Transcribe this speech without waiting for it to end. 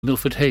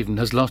Milford Haven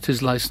has lost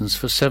his licence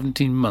for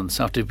 17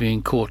 months after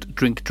being caught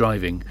drink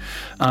driving.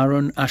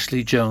 Aaron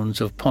Ashley Jones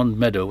of Pond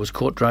Meadow was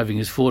caught driving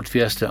his Ford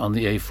Fiesta on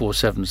the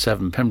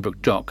A477 Pembroke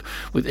Dock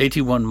with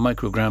 81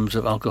 micrograms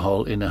of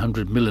alcohol in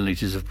 100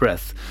 millilitres of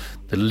breath.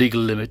 The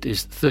legal limit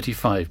is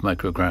 35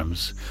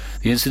 micrograms.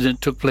 The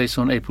incident took place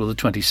on April the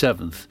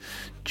 27th.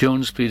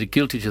 Jones pleaded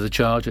guilty to the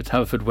charge at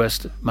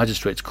Haverfordwest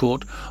Magistrates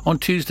Court on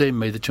Tuesday,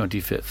 May the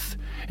 25th.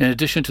 In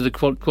addition to the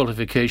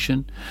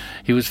qualification,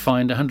 he was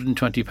fined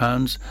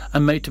 £120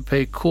 and made to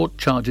pay court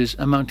charges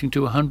amounting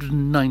to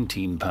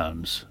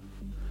 £119.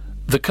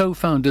 The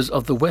co-founders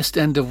of the West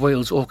End of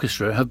Wales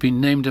Orchestra have been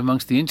named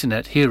amongst the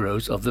internet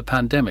heroes of the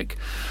pandemic.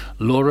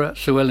 Laura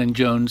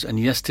Llewellyn-Jones and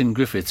Iestyn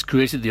Griffiths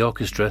created the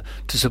orchestra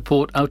to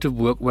support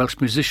out-of-work Welsh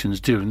musicians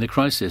during the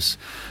crisis.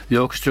 The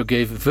orchestra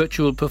gave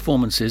virtual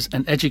performances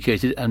and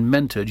educated and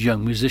mentored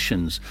young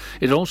musicians.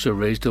 It also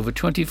raised over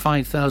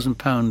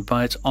 £25,000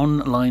 by its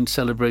online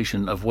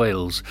celebration of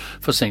Wales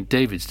for St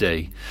David's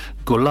Day.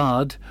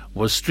 Gwlad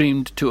was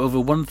streamed to over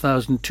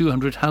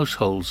 1,200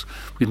 households,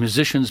 with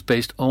musicians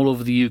based all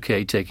over the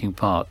UK taking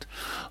part.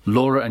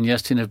 Laura and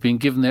Iestyn have been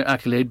given their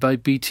accolade by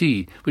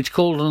BT, which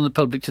called on the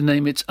public to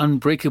name its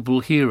unbreakable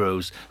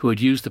heroes who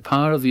had used the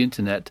power of the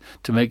internet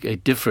to make a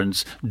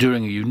difference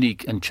during a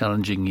unique and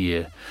challenging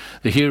year.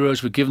 The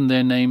heroes were given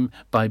their name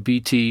by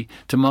BT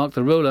to mark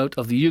the rollout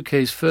of the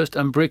UK's first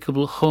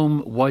unbreakable home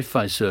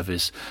Wi-Fi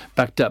service,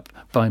 backed up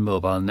by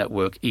mobile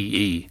network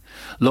EE.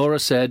 Laura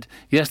said,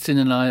 "Iestyn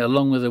and I,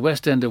 along with the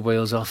West End of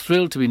Wales, are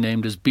thrilled to be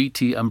named as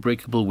BT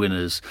Unbreakable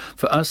winners.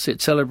 For us,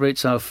 it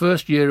celebrates our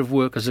first year of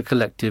work as a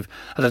collective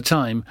at a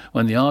time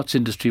when the arts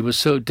industry was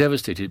so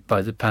devastated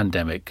by the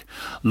pandemic."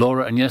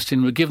 Laura and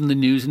Iestyn were given the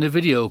news in a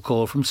video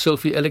call from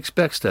Sophie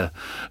Ellis-Bextor,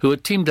 who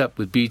had teamed up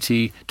with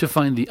BT to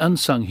find the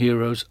unsung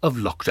heroes of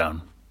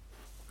lockdown.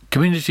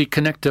 Community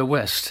Connector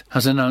West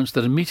has announced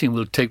that a meeting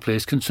will take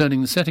place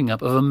concerning the setting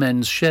up of a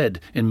men's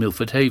shed in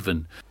Milford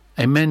Haven.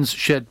 A men's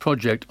shed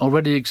project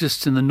already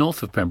exists in the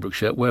north of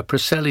Pembrokeshire, where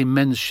Preseli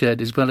Men's Shed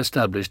is well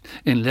established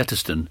in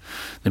Letterston.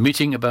 The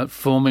meeting about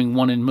forming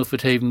one in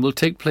Milford Haven will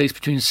take place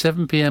between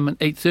 7 p.m. and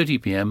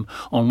 8:30 p.m.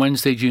 on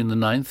Wednesday, June the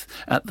 9th,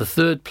 at the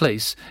Third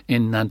Place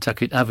in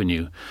Nantucket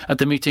Avenue. At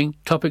the meeting,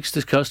 topics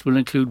discussed will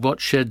include what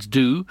sheds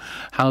do,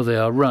 how they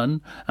are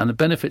run, and the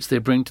benefits they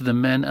bring to the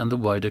men and the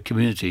wider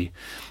community.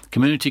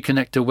 Community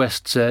Connector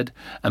West said,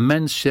 "A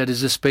men's shed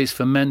is a space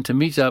for men to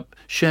meet up,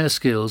 share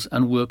skills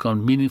and work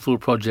on meaningful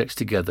projects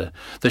together.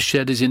 The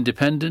shed is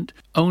independent,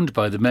 owned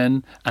by the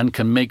men, and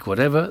can make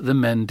whatever the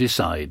men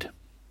decide."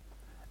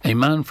 A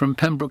man from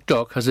Pembroke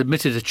Dock has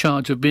admitted a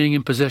charge of being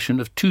in possession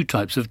of two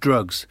types of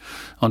drugs.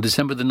 On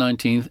December the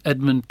 19th,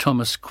 Edmund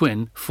Thomas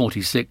Quinn,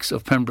 46,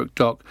 of Pembroke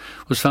Dock,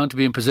 was found to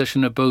be in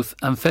possession of both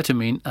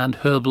amphetamine and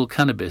herbal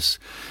cannabis.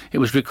 It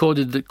was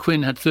recorded that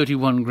Quinn had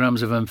 31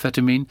 grams of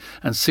amphetamine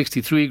and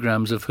 63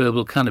 grams of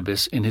herbal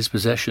cannabis in his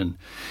possession.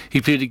 He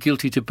pleaded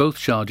guilty to both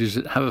charges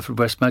at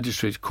Haverfordwest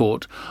Magistrates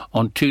Court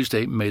on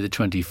Tuesday, May the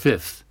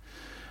 25th.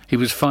 He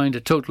was fined a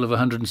total of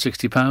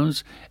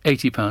 £160,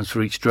 £80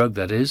 for each drug,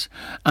 that is,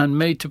 and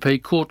made to pay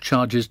court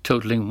charges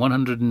totalling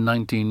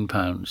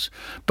 £119.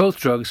 Both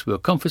drugs were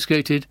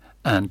confiscated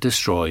and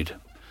destroyed.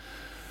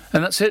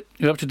 And that's it.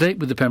 You're up to date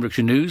with the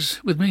Pembrokeshire News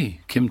with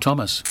me, Kim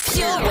Thomas.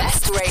 Pure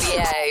West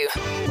Radio.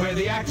 Where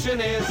the action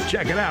is.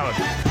 Check it out.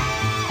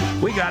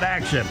 We got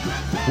action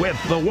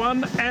with the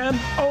one and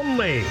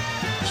only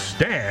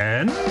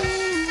Stan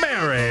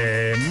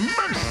Mary.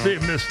 Mercy,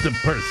 Mr.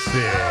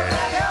 Percy.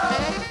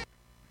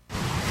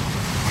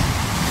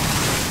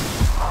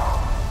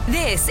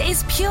 This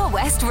is Pure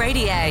West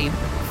Radio.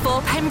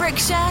 For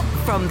Pembrokeshire,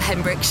 from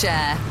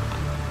Pembrokeshire.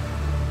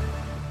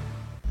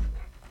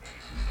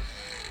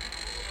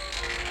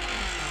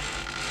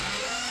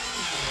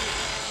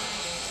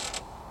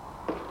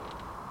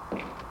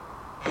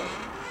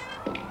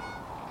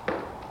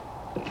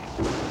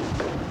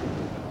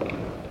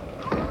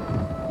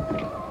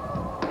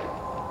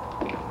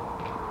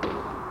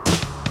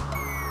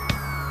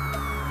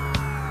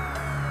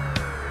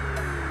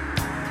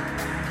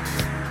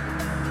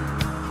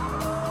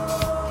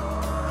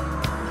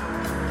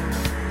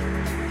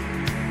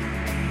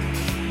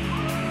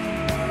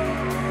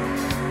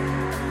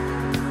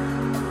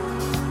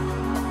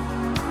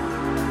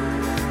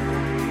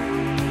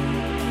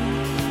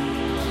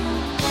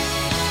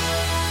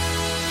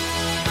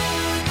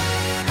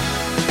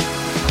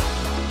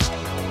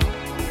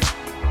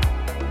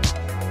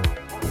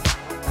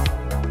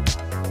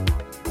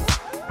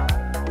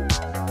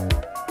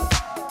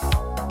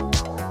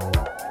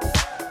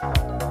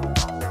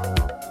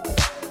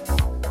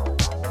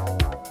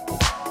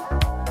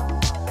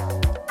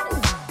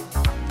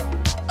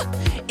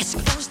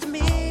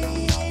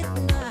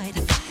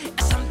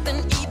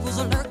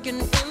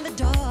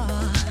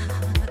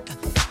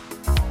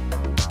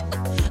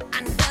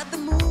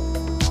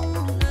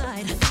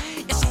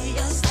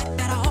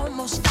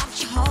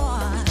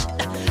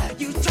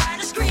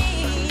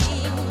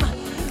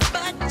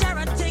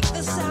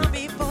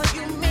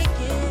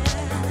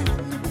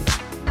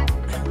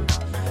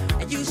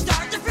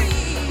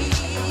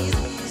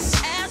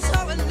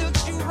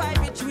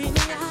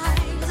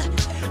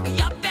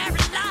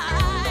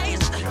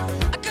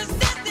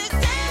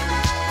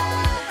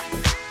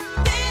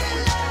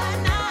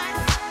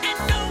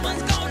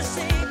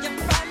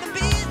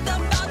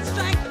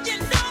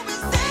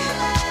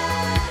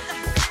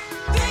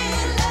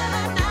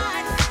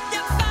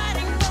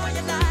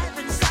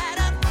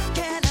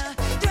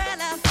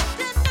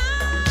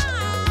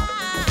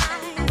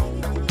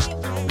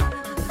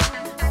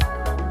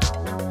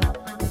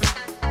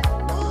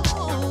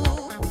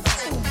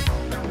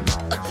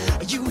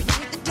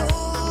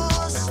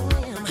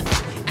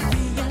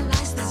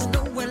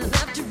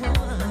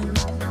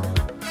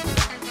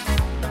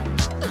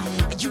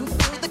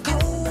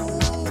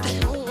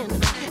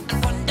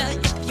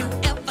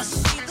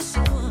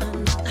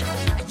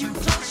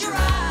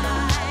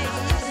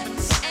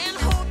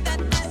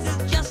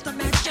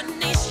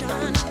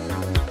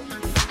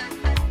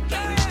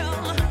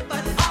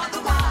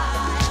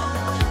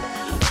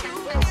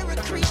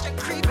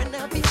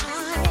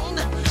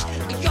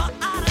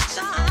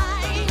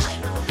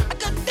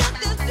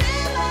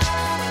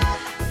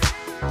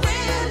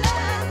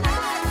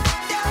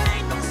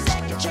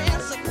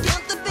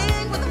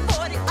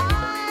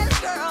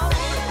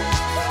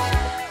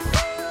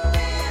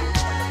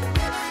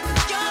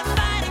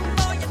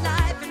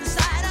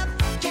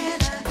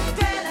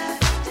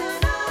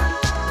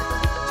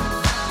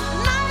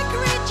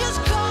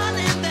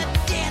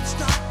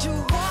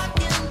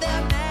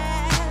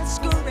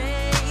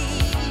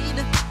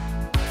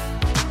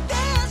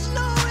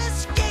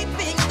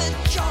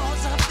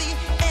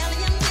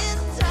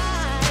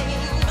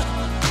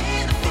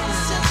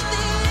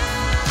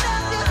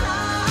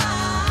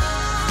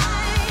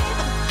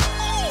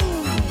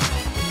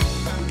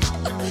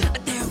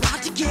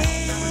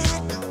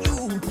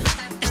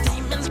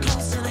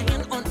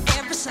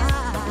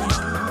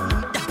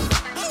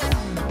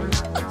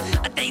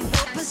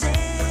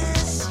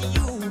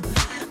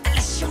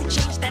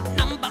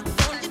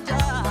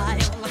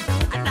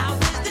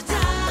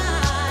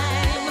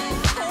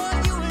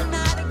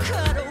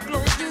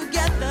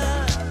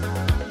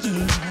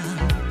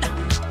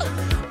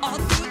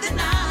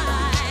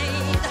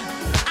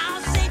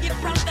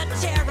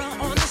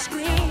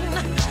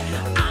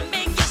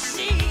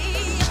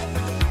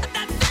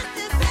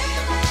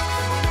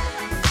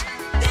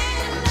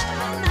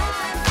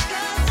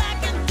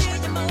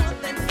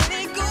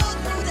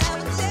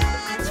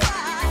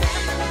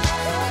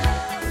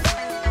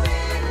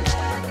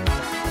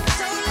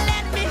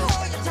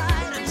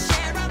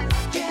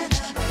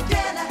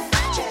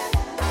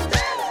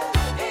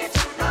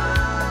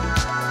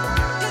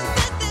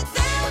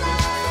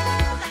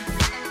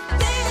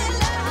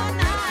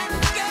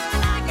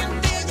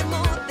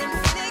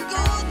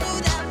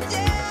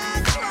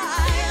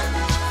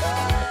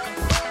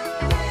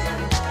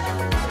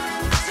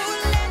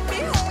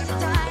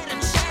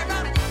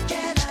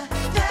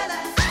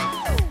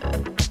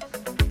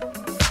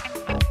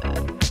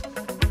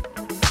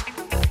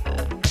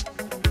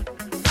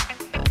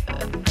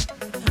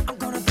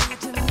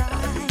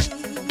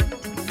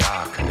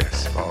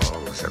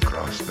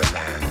 across the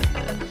land.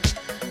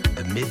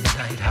 The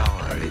midnight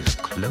hour is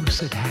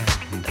close at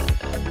hand.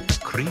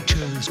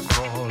 Creatures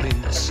crawl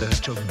in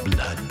search of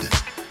blood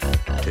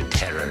to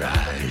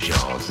terrorize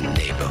your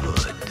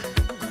neighborhood.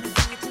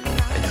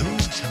 And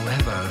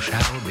whosoever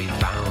shall be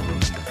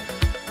found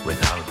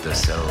without the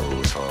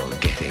soul for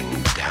getting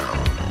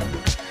down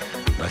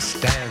must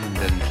stand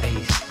and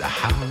face the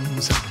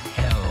hounds of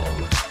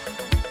hell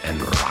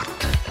and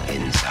rot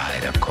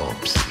inside a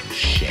corpse's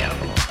shell.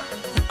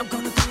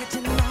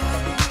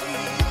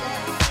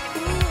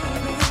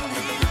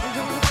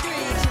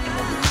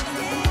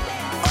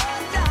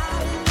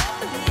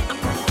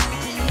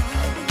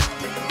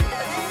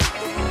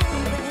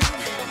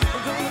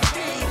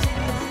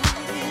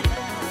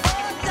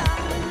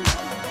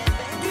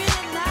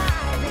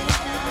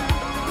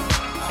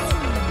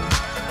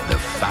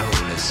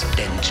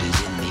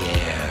 Stenches in the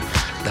air,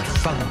 the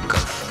funk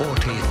of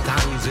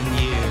 40,000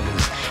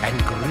 years,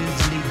 and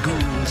grisly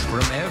ghouls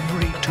from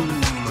every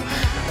tomb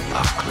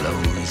are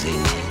closing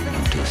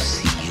in to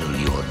seal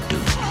your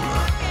doom.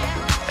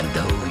 And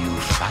though you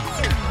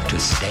fight to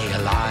stay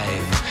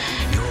alive,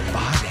 your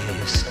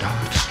body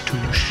starts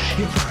to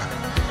shiver,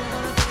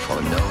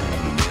 for no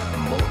mere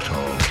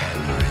mortal can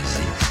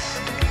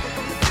resist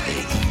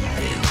the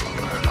evil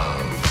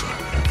of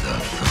the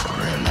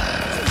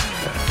thriller.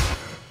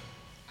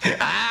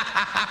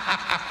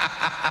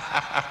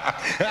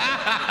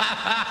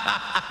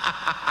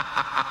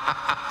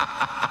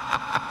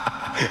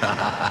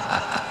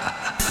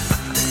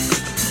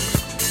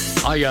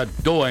 How you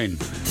doing?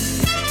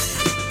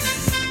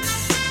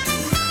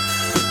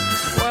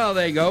 Well,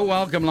 there you go.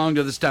 Welcome along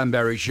to the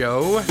Stanberry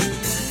Show.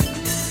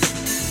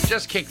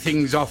 Just kick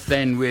things off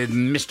then with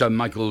Mr.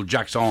 Michael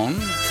Jackson.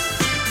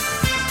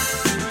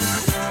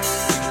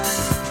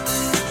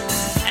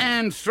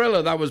 And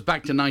Thriller, that was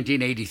back to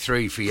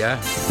 1983 for you.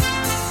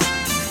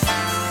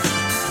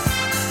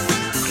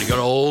 It got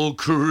all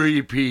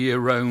creepy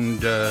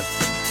around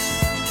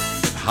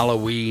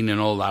Halloween and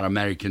all that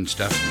American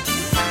stuff.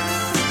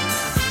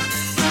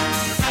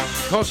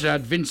 Of course, it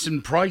had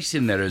Vincent Price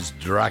in there as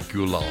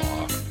Dracula.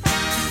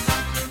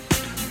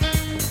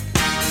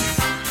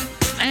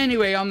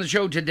 Anyway, on the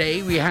show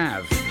today we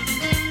have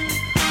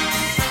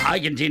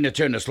Ike and Tina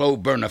Turner, Slow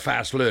Burner,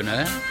 Fast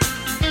Learner.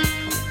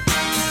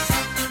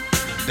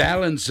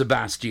 Belle and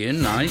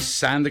Sebastian,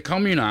 nice, and the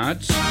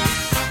Communards.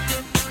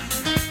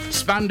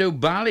 Spandau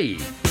Ballet,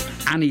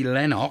 Annie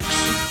Lennox.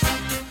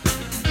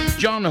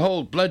 John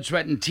Holt, Blood,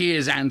 Sweat and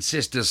Tears, and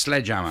Sister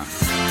Sledgehammer.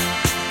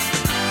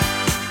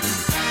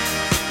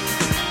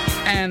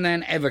 And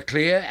then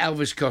Everclear,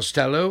 Elvis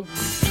Costello,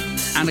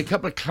 and a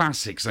couple of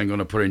classics I'm going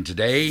to put in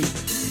today.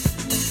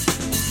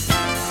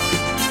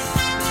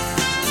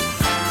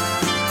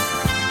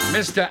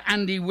 Mr.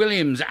 Andy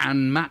Williams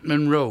and Matt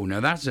Monro. Now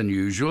that's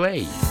unusual,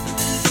 eh?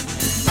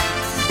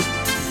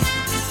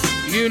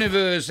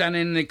 Universe, and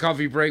in the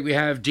coffee break we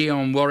have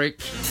Dionne Warwick,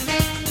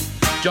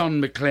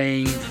 John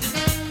McClane,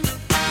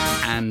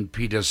 and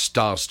Peter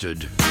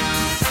Starsted.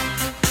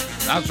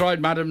 That's right,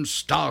 madam,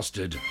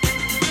 Starsted.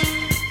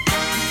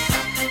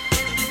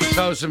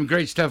 So some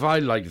great stuff,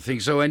 I'd like to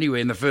think so anyway,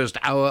 in the first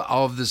hour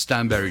of the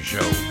Stanberry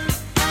Show.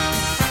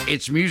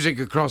 It's music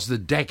across the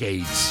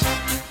decades.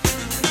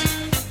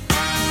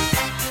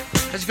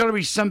 There's got to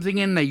be something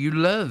in there you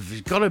love.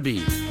 It's got to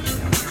be.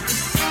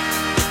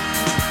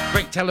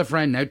 Quick, tell a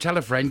friend now. Tell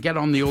a friend. Get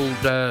on the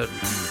old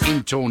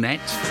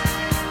internet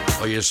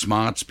or your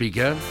smart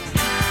speaker.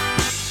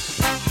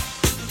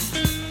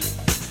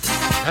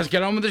 Let's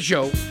get on with the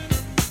show.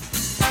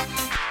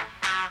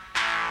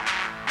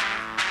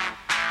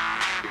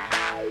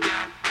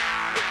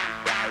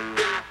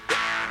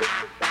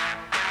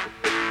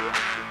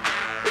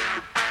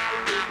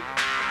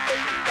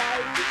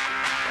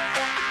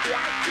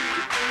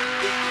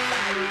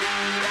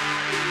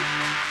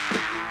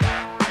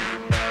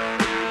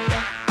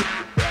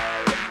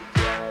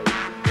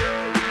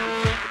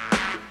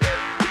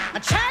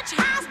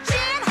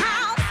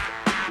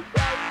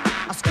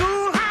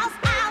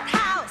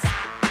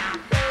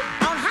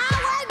 On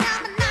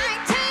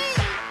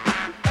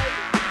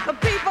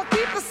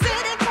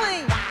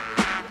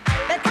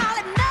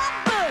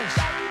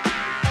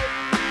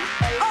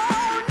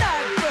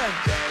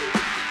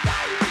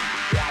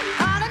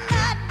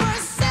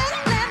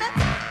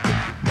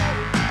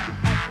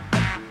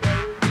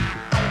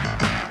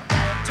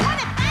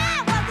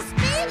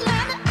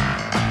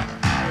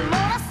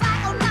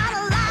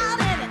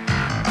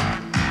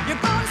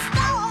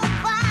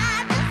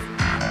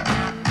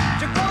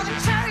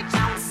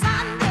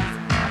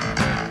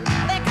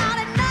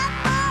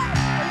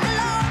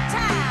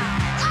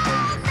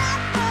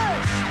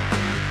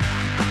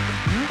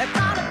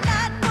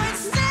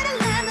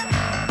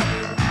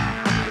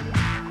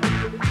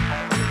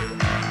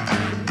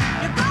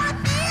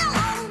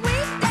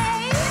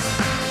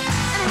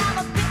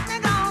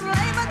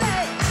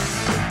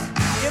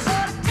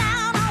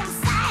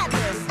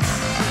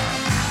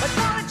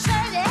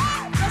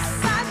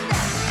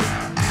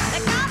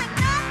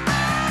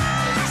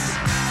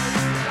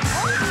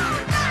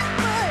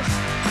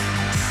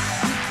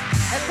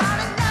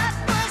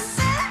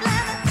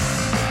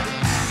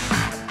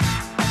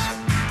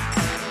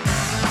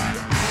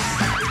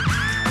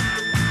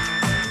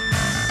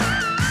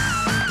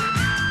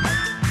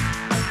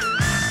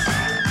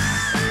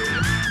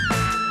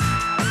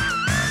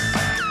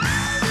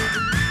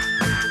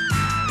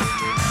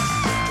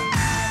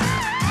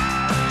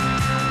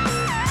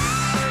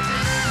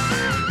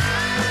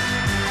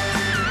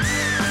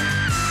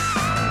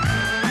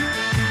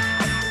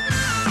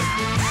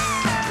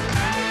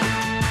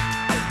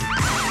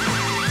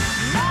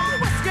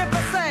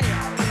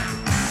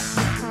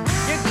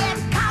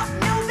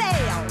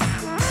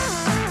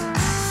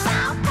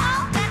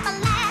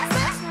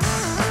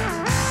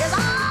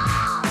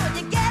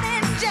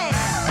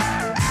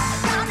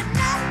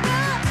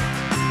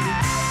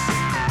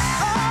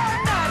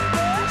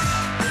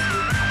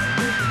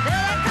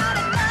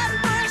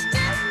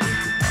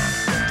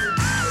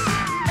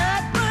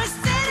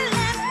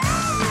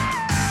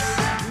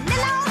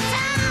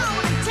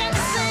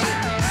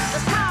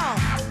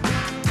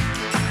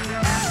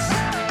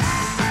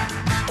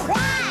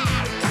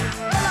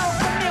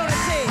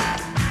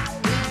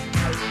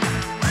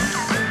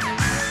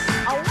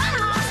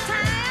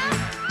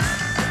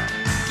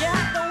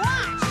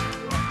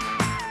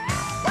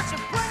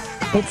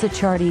It's a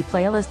charty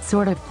playlist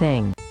sort of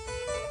thing.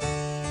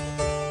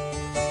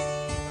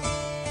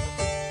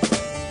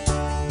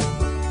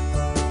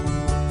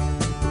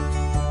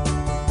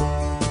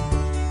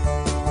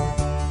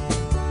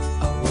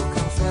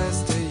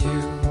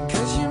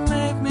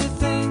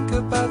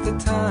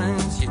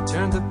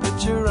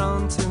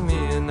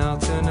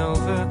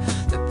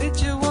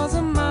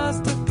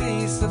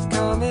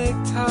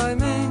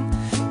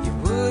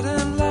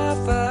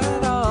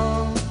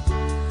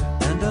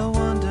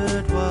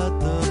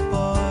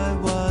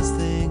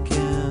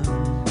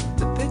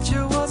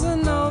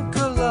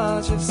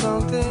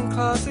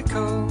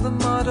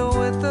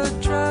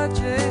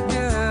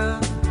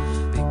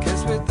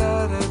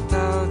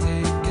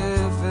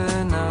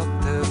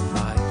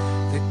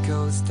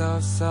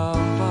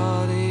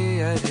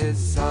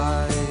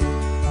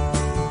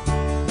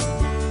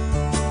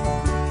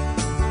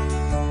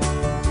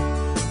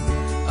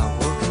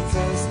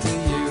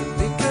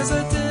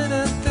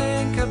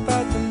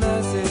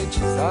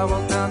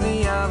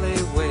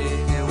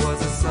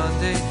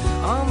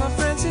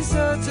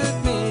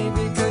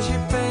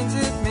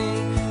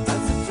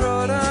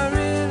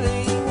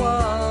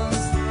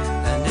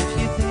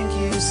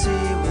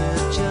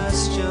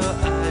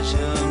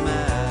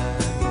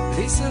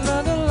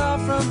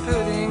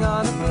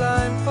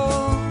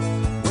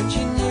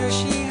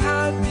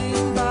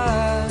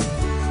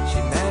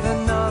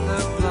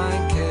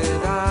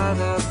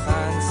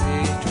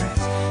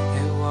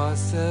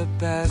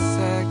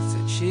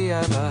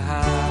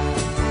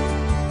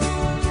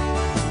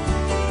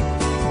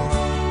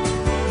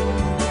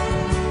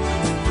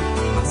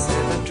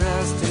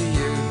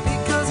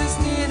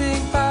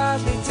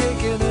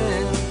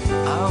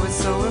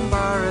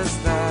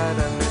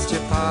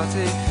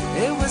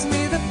 It was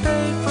me that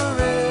paid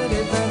for it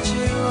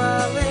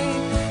eventually.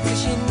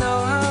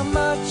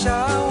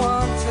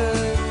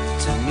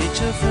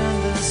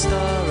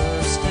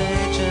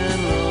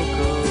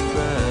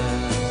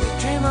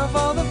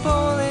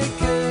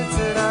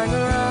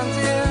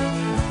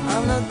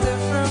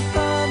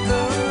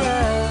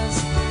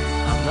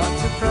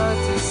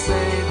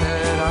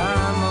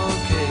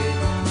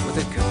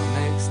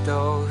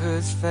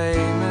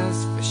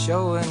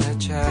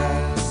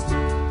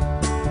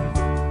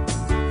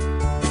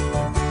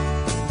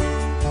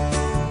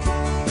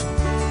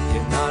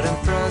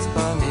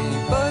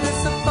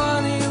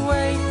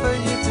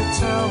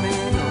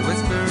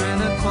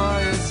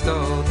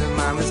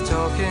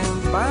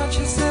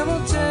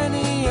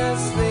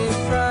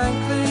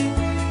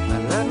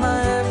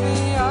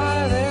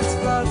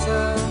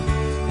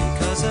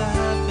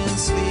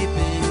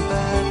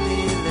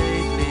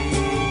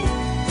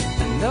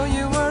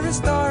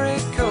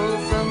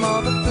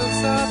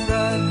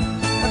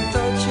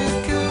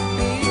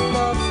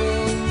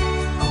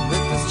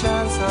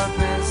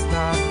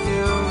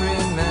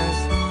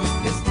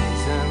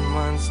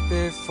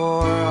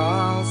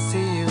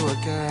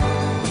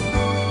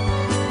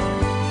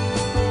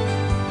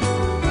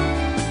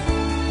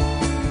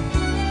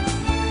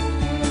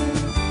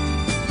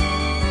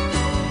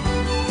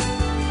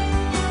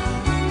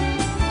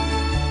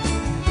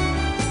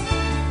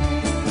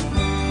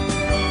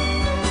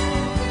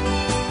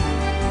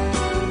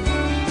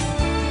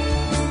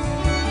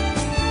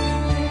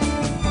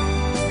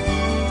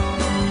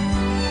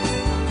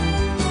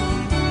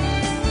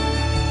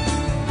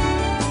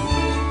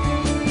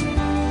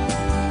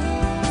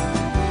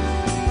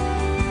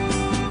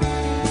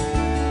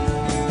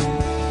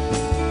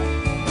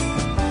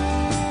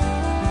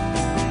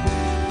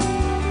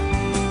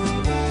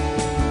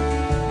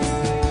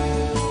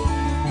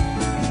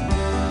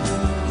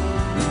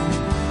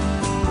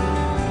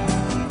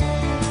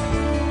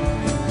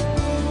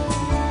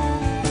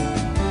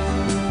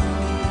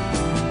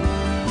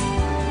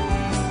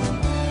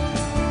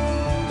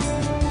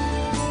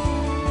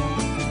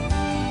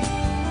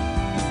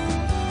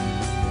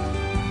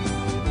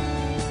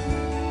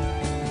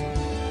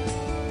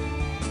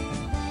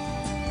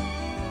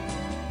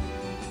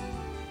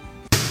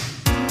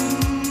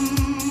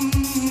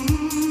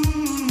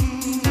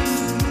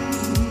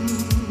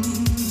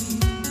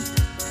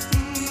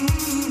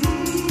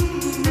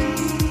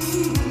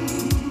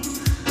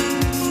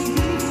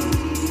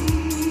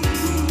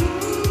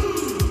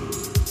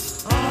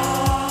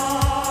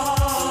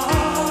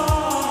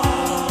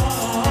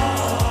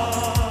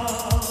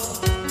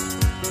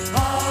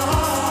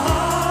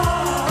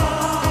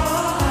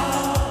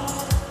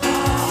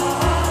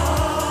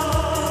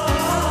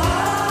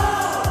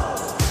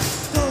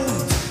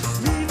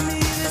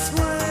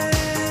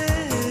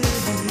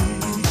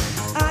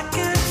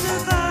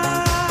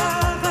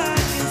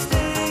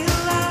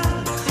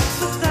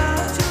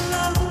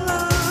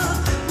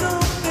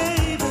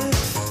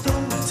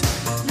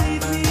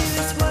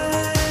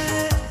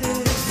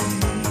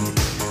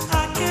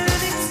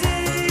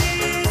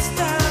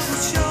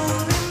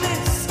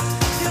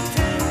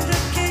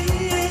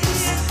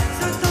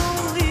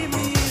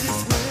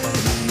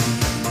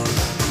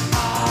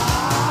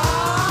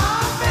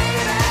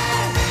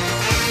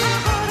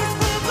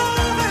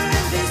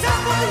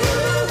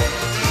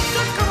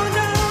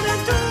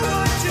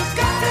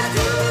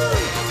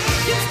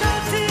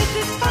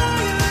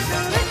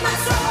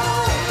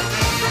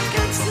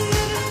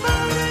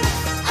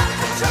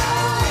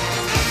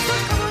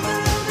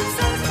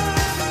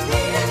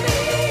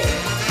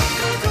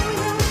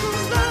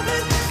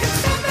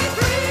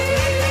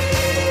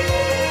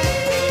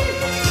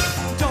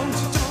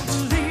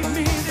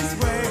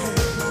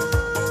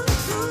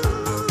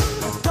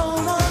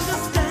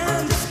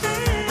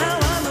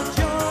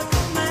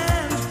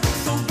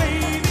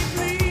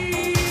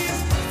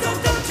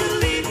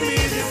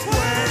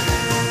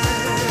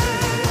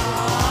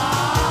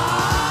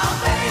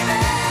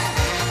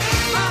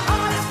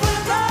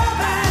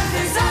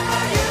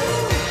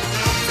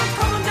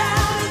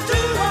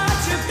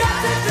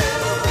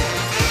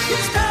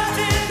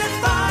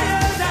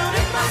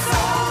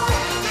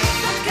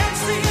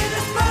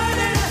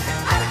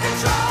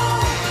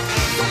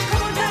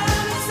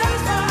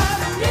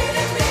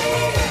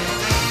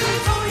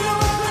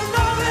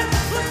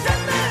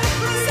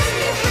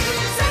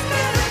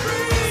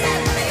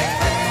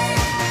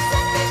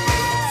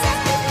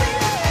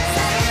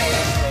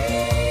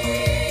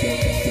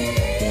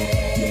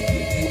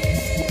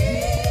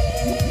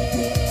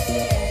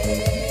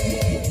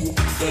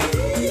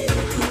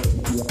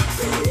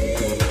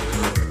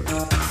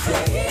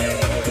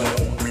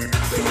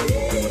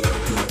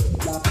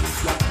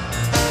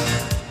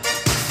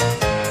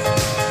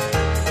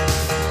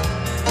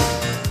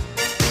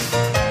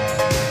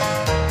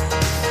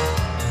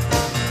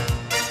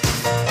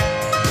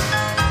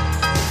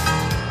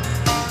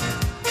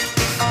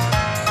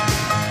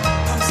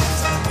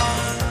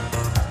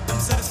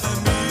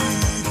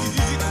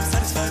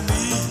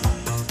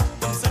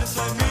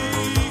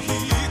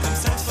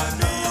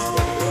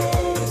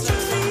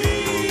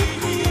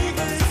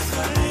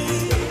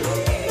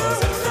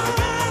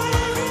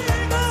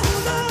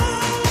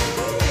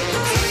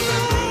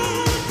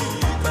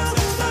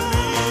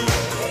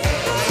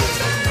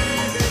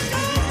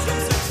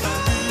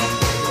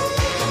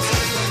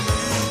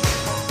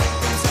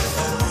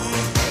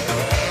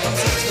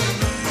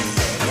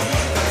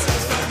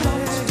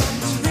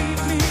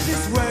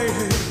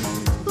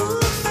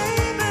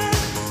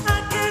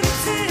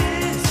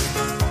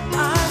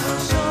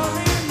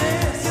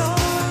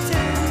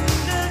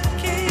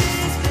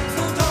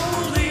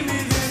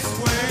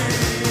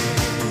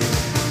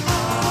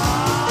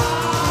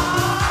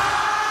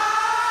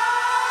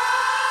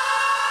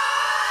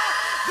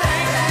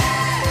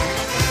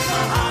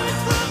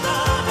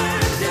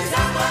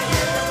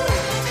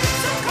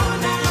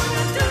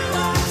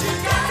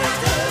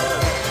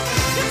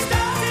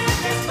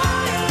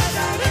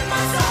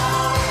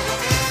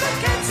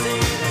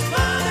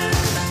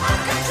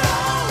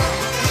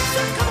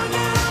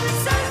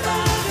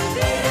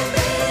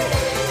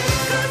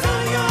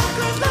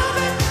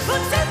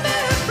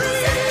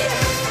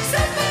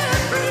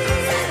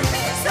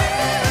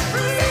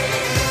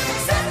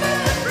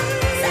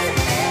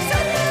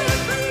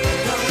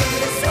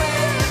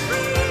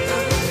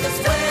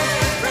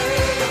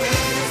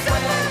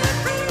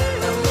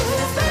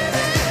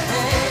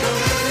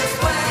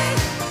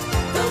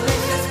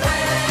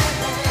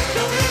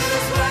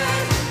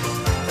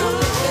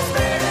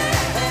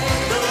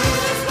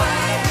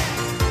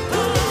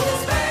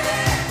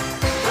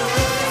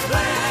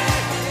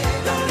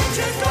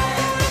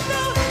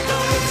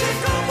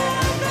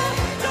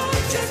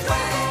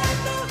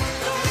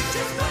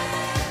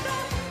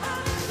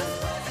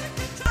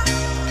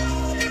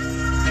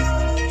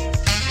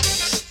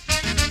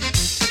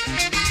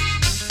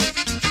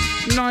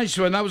 nice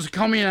one. That was the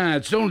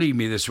Communards. Don't Leave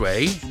Me This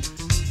Way.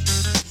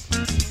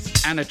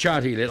 And a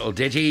charty little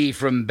ditty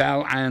from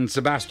Belle and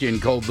Sebastian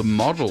called The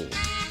Model.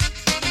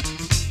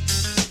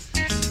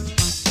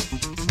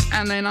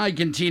 And then Ike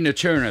and Tina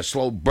Turner,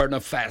 Slow Burner,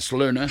 Fast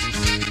Learner.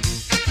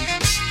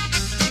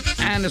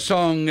 And a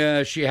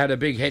song she had a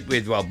big hit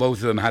with, well, both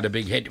of them had a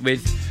big hit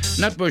with,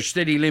 Nutbush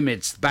City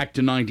Limits, back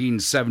to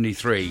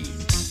 1973.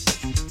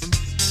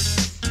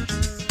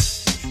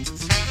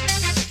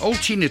 Old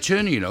Tina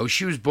Turner, you know,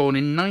 she was born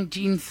in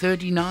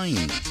 1939.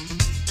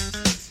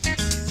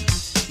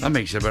 That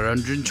makes her about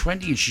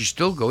 120 and she's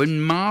still going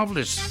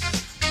marvellous.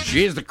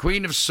 She is the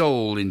Queen of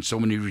Soul in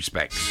so many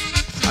respects.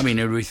 I mean,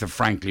 Aretha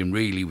Franklin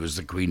really was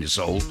the Queen of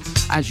Soul,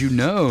 as you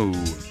know.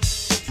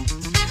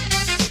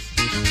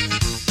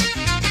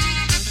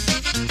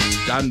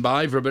 Stand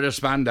by for a bit of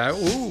Spandau.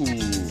 Ooh.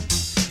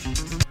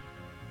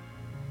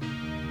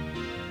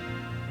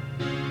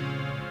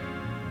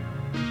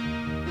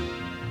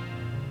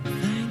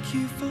 Thank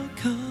you for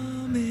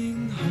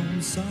coming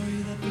home.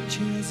 Sorry that the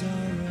chairs are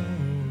all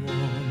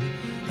warm.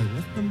 I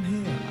left them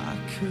here, I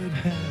could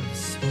have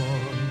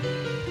sworn.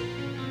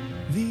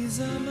 These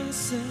are my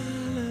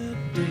salad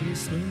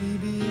days, slowly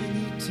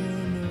being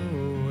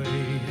eaten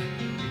away.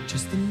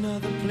 Just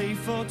another play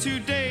for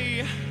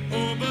today.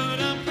 Oh, but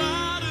I'm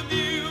proud of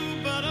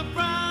you, but I'm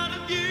proud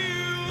of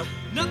you.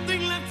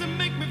 Nothing left to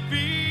make me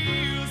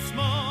feel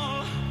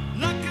small.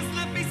 Luck has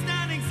left me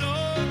standing so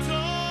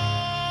tall.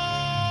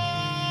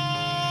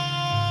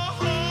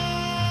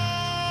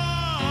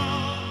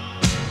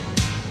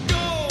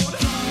 Gold,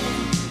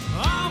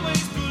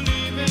 always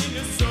believe in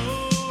your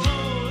soul.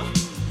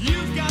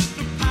 You've got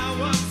the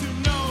power to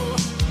know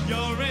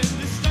you're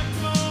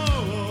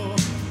indestructible.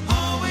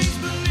 Always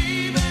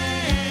believe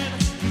in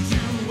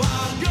you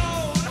are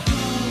gold.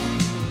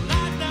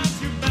 Like that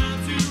you're bound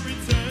to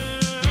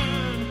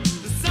return.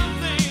 There's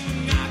something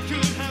I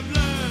could have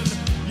learned.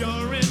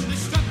 You're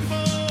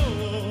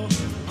indestructible.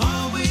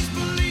 Always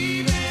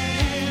believe in.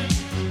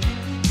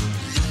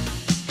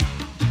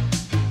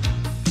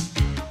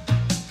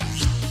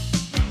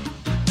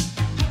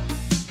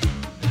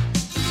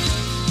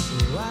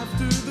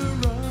 After the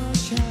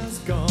rush has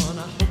gone, I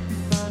hope you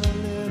find a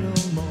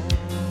little more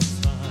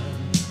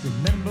time.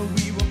 Remember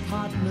we were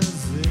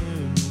partners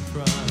in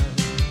crime.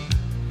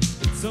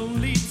 It's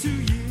only 2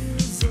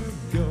 years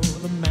ago,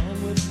 the man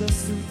with the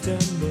suit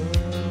and the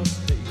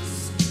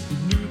face, who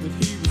knew that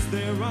he was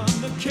there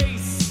on the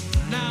case.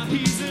 Now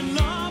he's in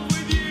love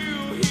with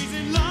you, he's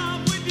in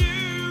love with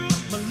you.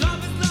 My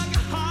love is like a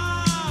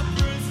hard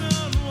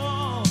prison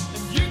wall,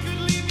 and you could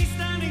leave me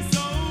standing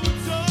so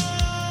tall.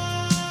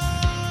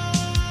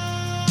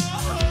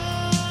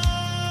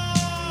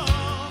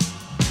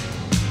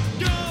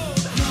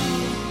 Gold,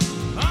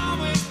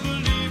 always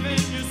believe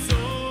in your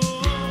soul.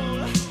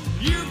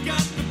 You've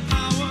got the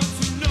power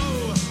to know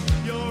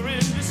you're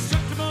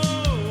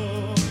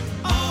indestructible.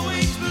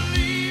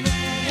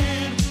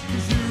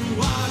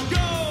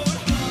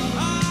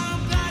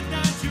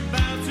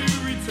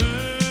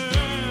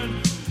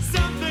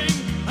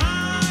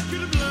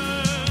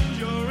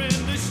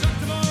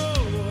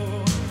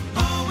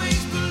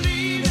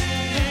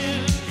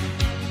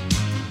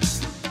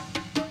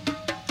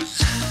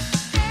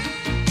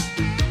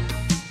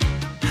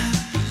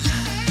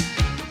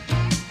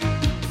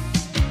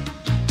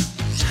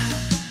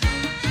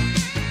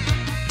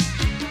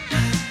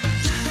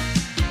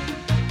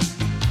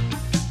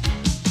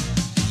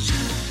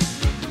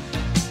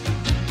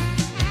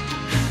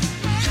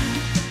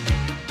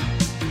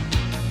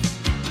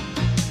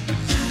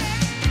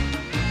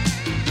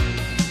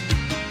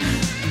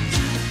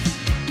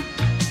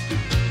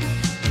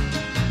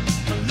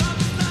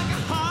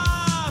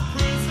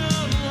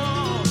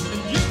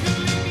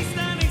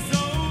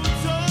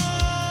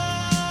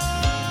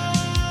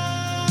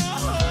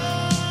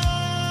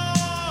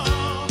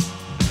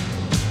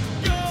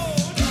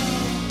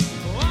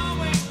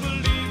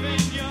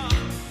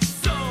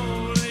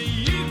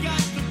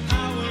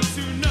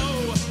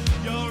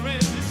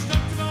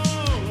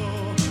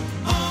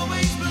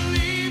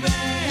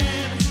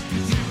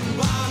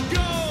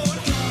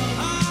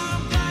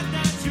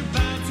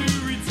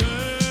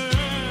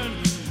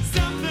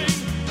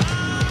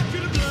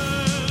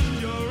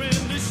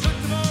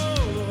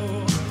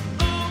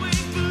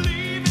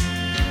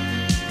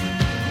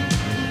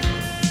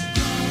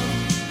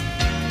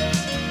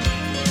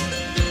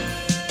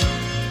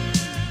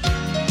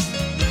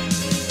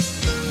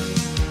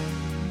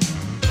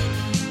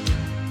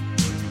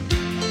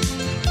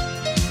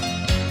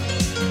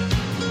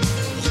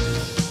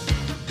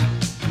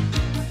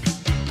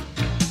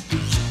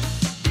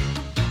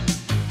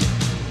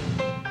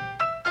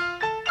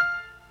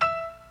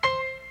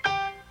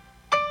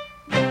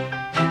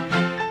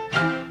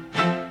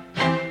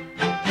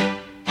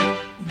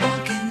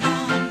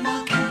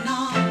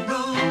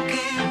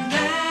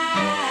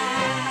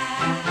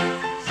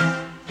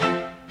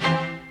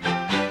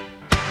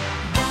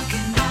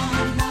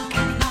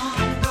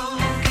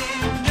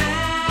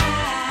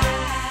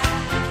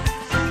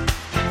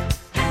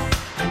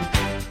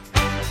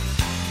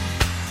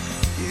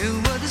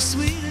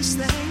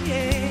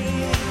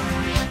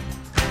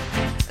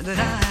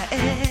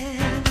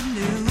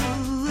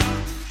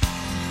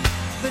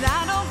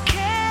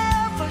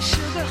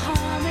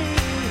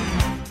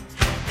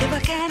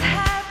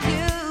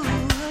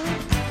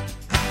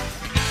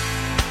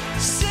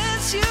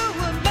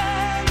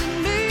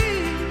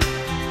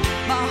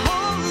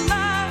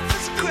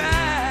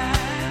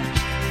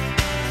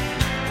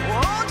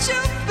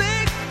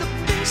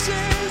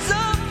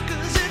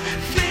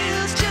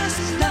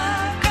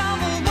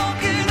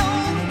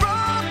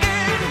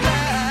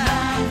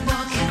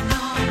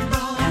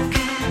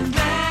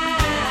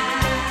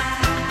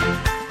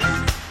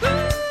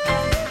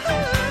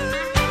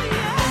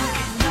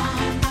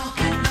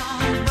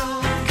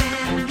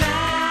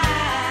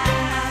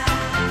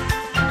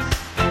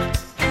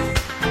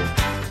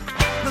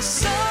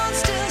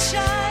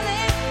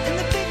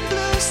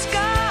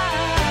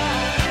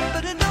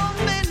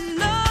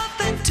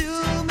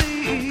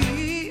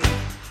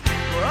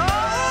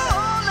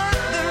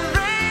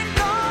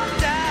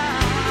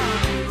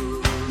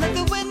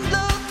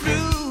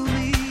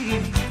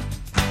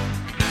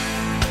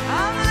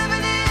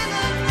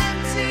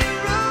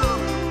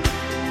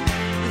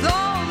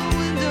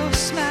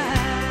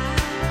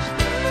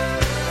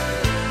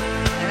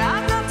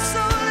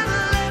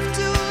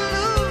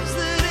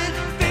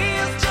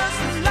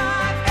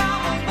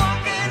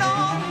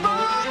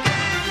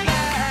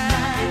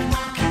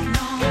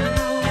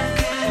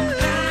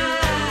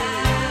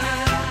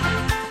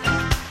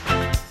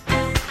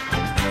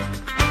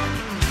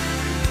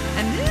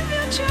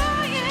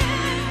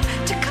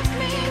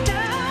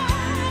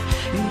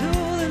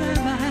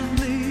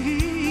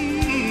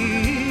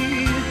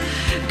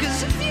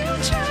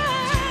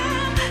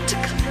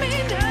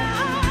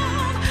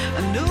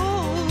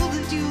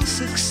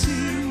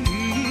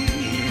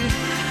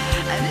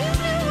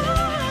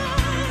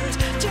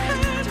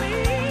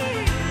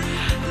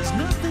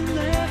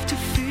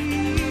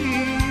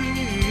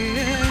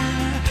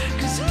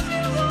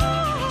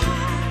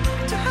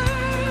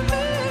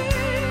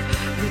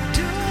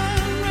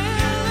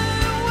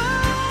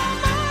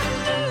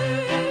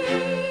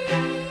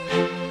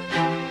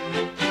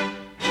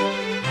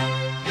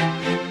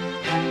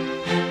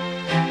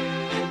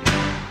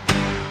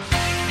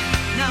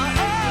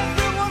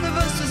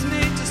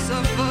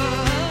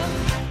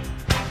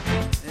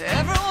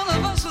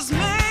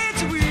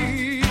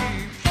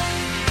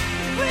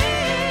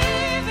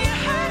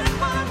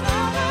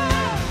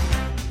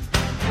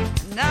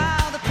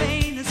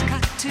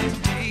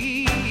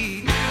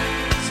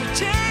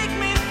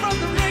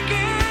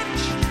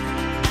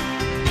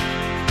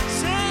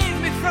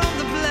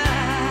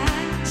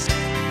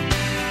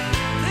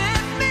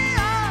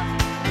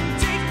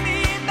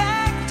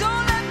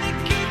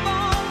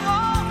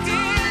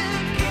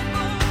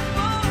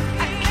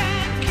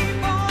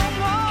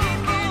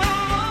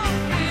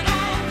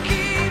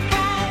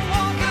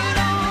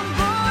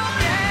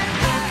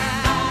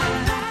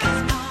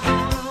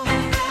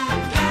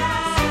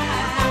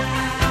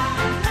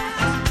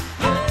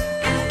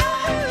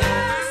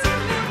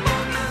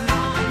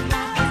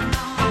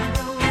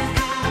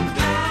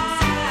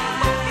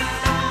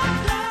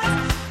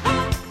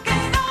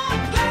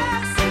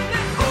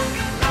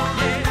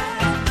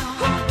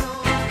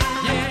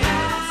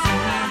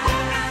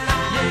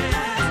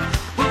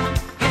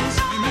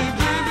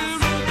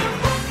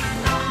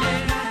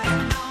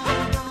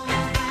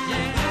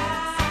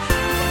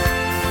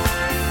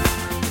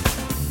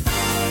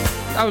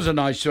 That was a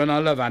nice one. I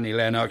love Annie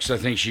Lennox. I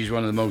think she's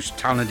one of the most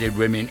talented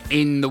women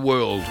in the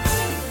world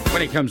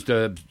when it comes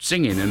to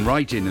singing and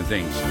writing and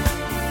things.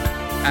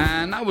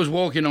 And I was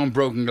Walking on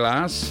Broken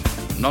Glass.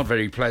 Not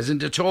very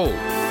pleasant at all.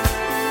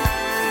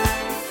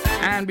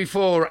 And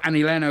before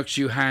Annie Lennox,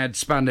 you had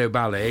Spandau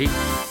Ballet.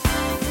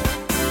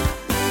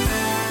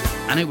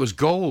 And it was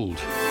gold.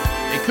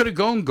 It could have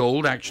gone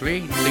gold, actually,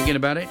 thinking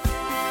about it.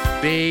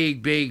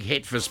 Big, big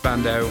hit for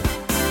Spandau.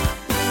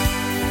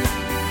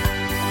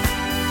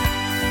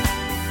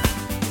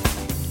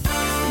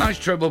 Nice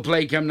treble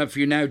play coming up for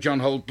you now. John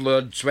Holt,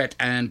 Blood, Sweat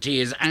and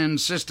Tears and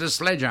Sister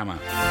Sledgehammer.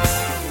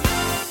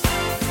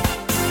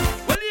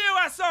 Well, you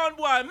are sound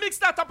boy. Mix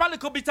that up a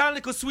little bit and a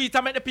little sweet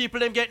and make the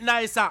people them get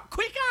nicer.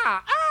 Quicker!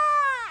 Ah!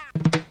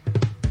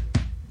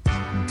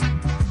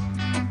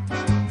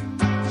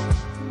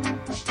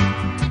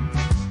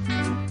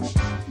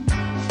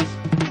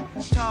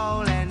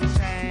 Tall and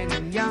tan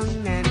and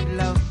young and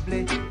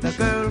lovely, the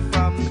girl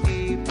from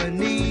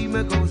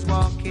Ipanema goes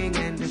walking,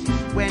 and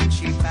when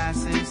she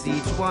passes,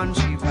 each one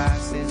she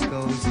passes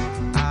goes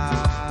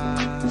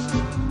ah.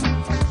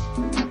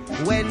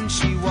 When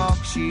she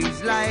walks,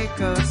 she's like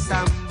a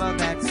samba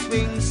that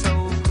swings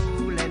so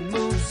cool and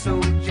moves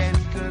so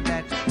gentle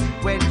that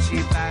when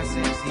she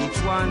passes, each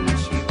one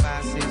she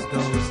passes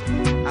goes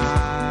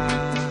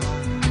ah.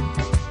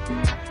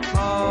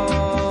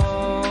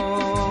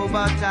 Oh,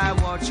 but I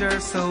watch her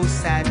so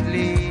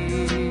sadly.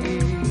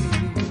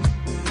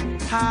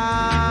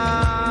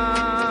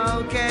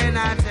 How can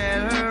I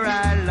tell her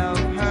I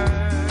love her?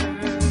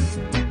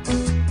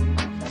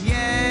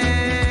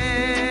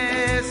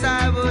 Yes,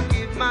 I would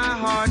give my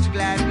heart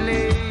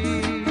gladly.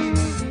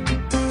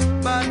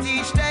 But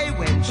each day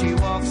when she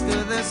walks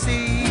to the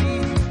sea,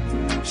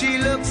 she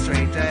looks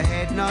straight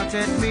ahead, not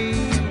at me.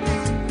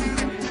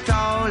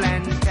 Tall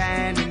and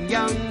tan and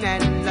young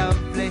and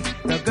lovely,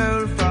 the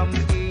girl from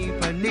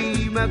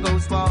Ipanema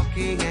goes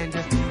walking, and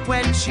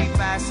when she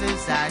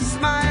passes I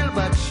smile,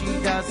 but she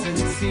doesn't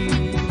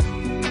see.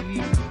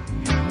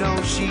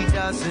 No, she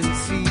doesn't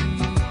see.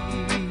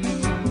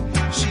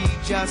 She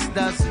just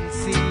doesn't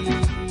see.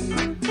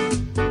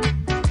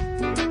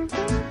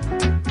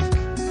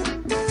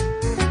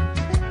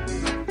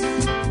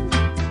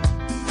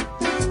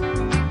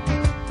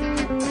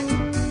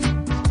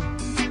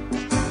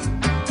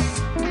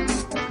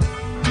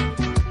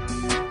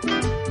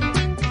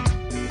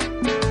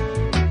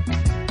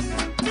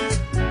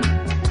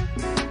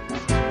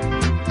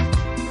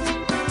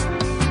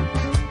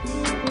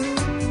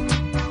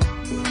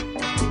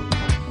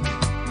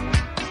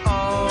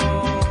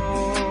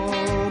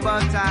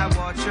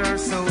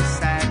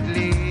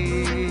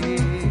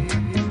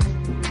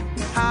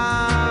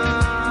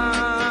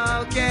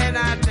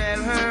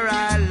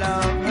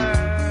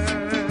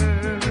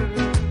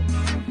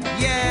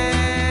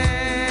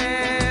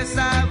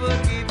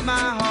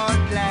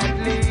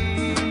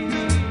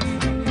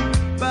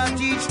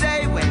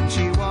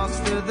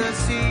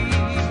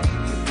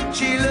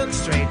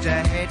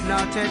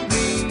 Not at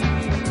me.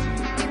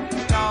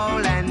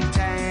 Tall and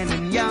tan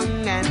and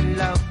young and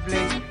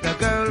lovely, the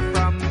girl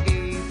from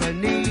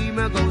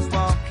Ipanema goes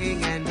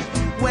walking, and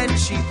when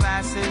she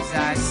passes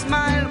I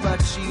smile,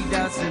 but she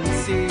doesn't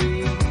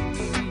see.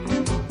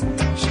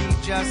 She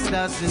just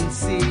doesn't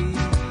see.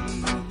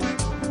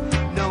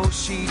 No,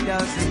 she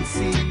doesn't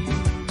see.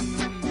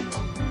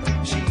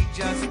 She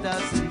just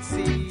doesn't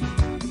see.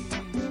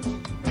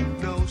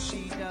 No,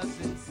 she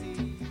doesn't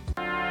see.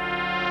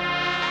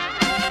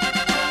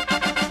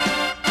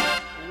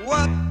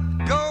 What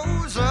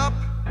goes up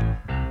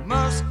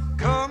must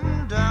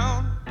come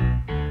down.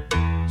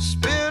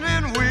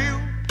 Spinning wheel,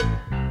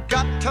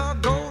 got to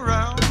go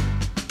round.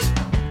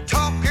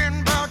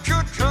 Talking about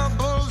your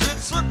troubles,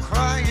 it's a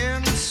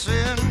crying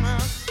sin.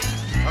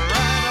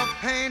 Ride a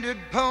painted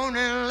pony,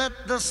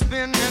 let the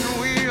spinning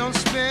wheel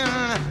spin.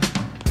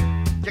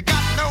 You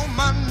got no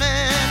money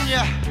and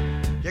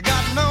you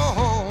got no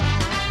home.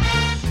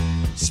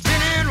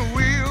 Spinning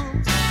wheel,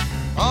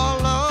 all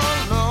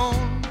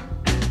alone.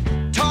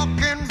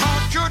 Talking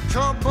about your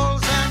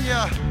troubles and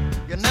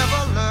you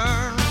never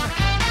learn.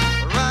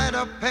 Ride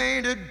a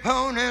painted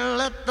pony,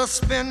 let the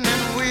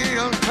spinning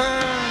wheel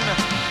turn.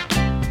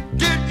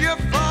 Did you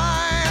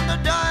find the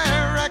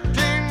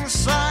directing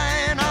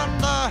sign on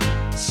the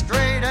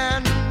straight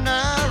and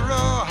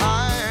narrow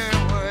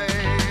highway?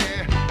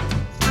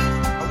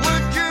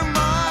 Would you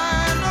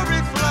mind a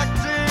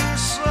reflecting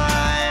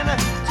sign?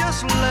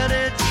 Just let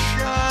it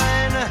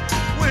shine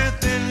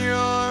within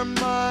your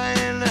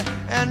mind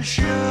and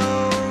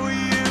show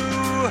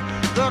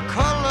the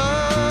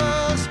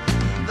colors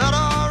that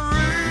are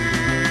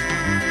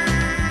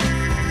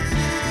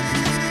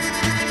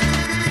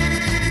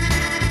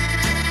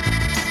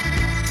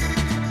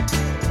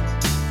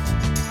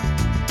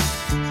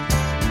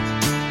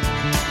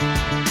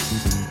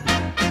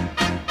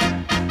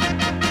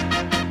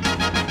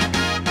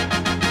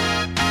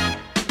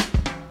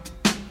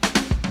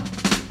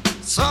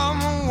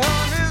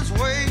someone is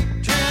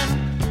waiting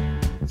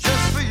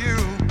just for you.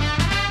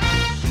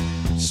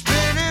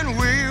 Spinning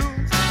wheel,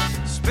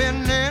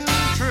 spinning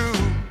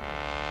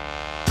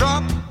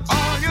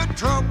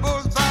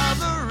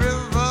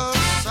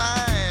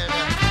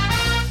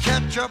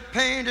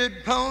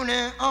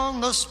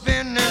the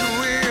spinning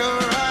wheel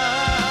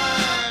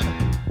ride.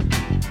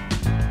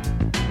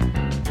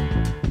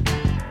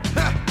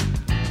 Ha!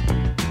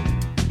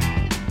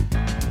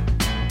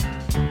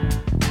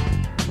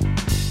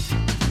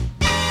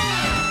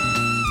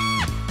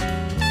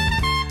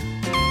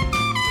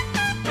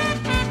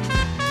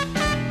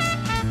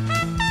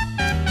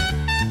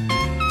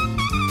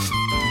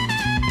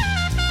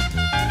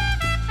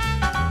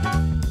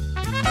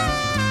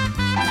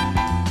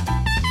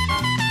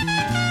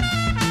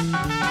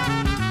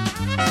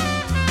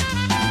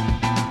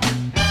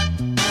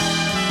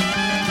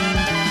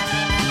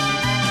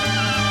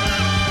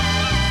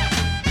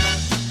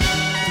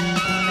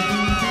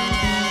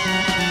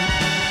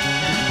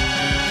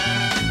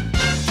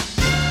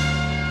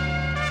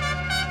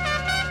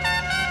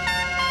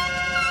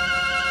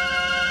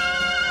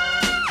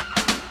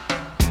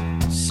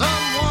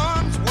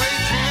 Someone's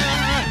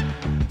waiting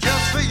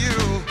just for you.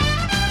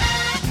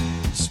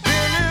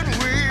 Spinning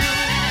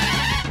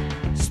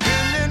wheel,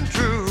 spinning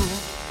true.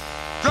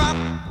 Drop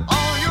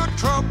all your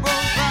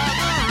troubles by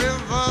the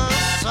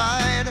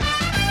riverside.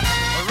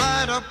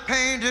 Ride a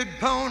painted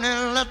pony,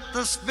 let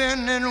the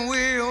spinning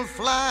wheel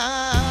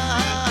fly.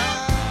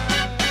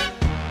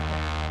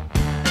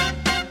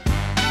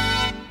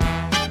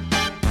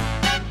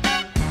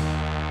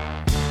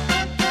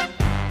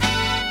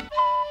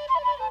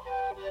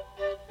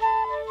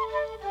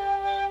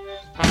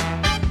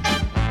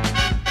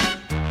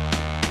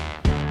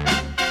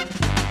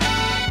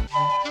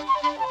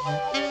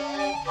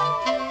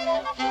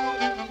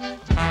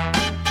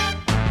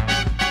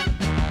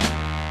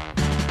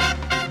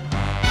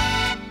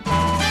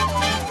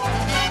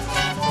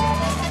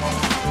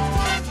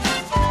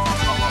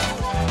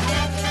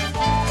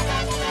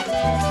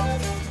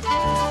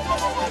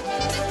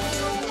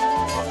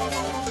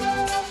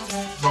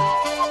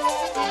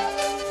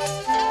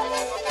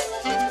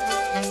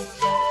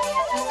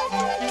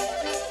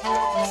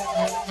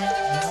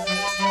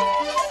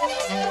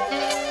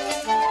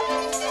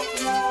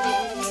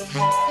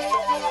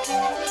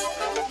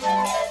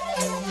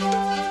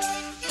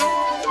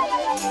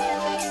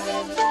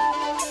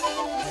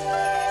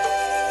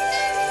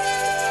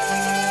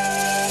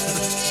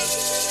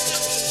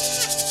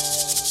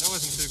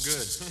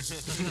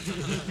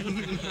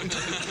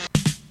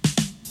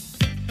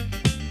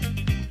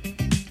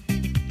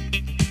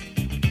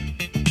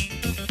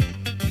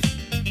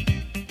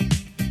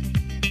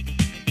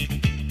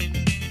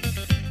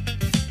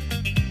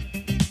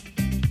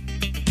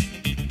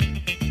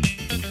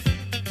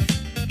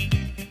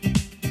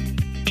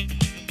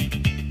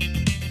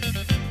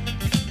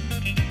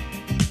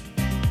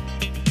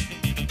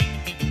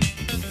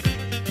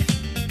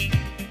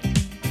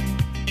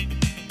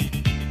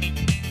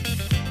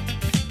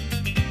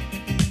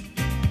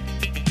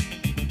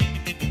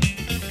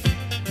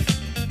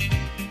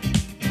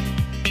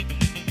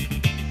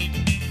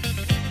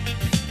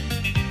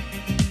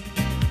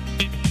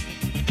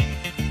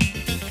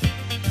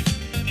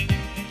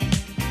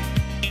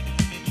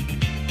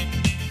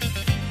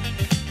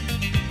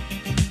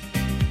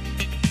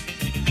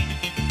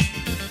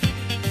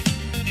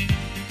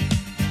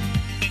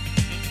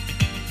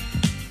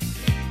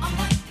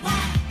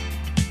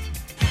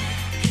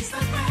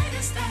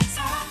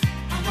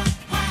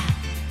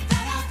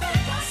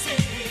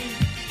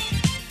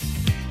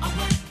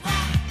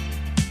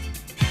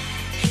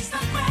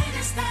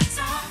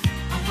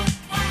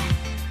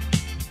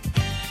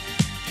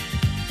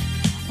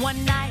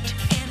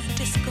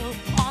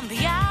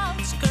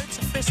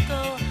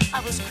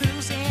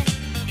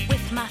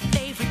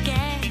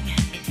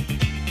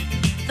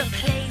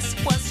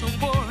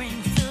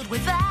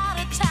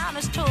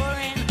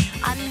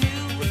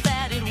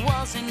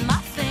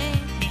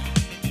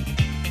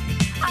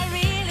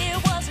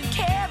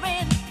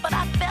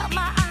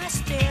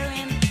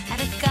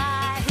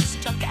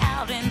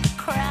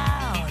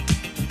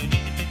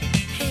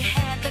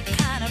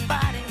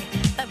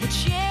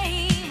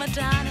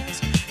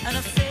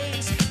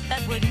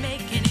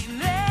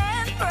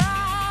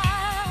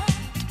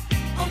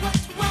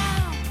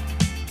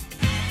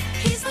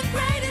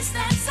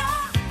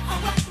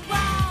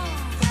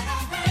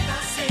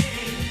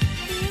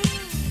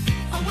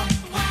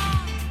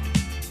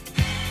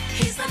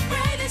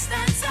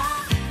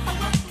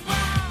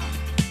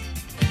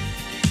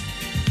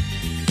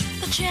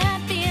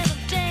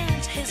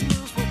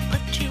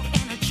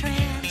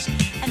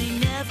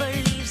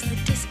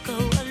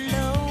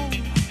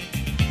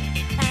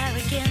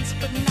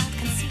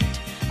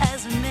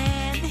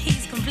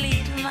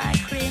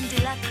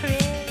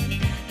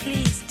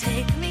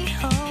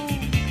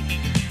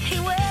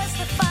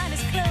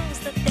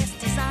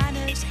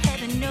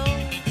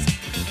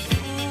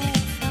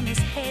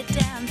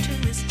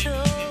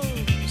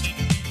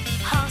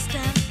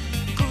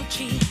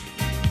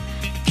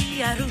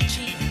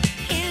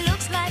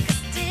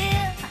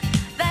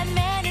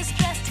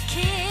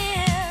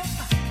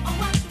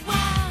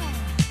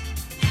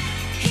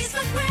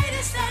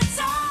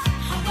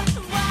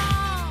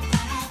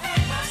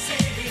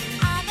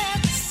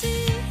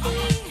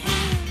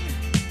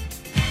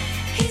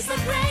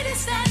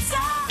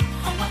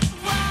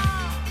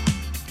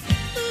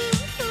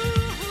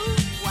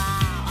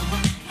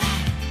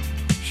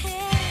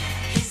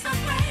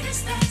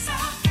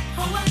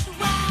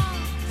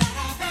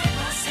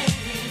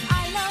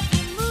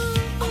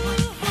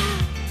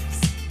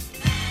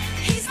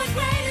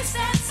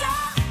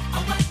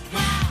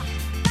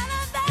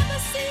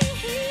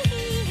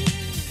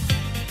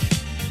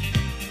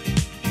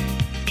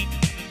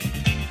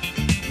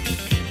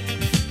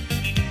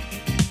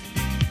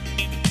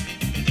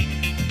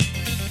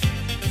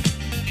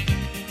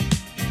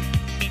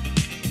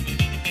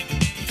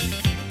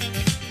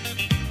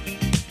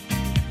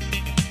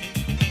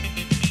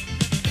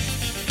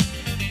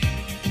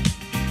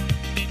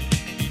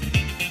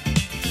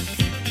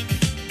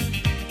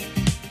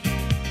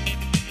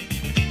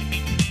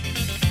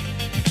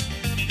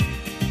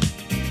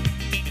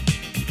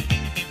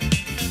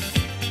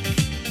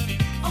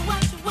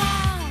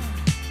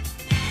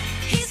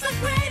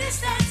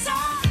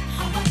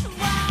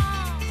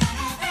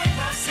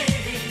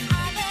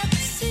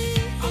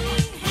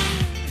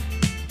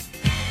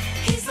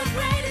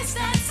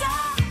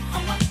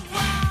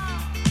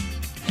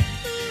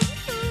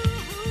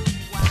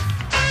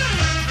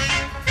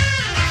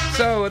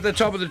 at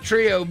the top of the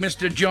trio,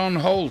 Mr. John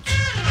Holt.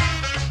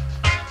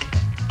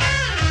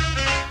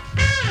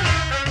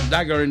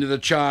 That got into the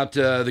chart,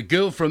 The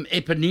Girl from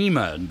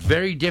Ipanema,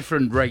 very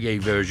different reggae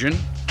version.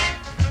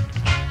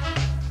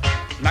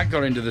 That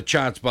got into the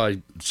charts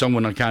by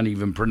someone I can't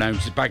even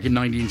pronounce. It back in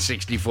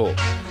 1964.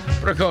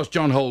 But of course,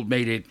 John Holt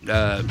made it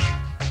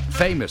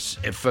famous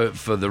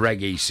for the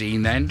reggae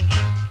scene then,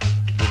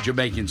 the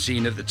Jamaican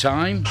scene at the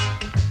time.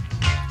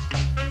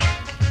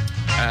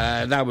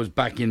 That was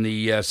back in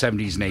the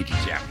 70s and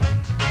 80s, yeah.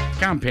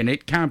 Can't pin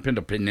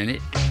a pin in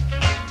it.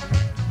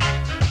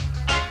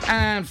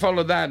 And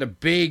follow that, a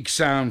big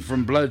sound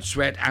from Blood,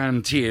 Sweat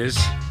and Tears.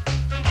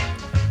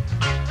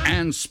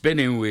 And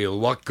Spinning Wheel,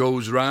 what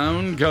goes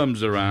round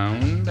comes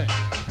around.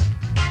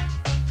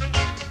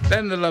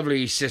 Then the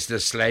lovely Sister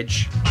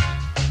Sledge.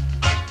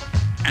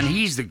 And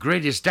he's the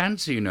greatest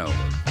dancer, you know.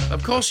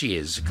 Of course he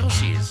is,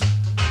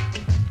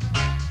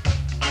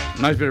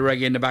 Nice bit of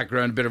reggae in the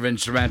background, a bit of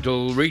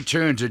instrumental.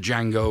 Return to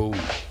Django.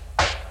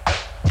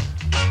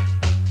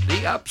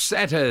 The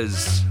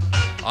Upsetters.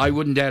 I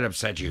wouldn't dare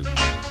upset you.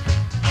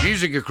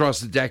 Music across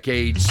the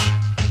decades.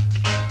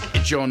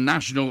 It's your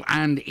national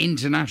and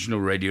international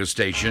radio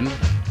station.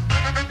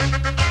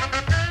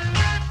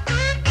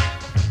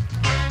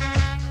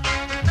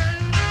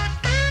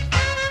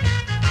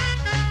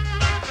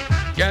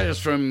 Get us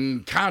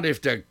from Cardiff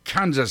to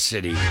Kansas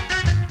City.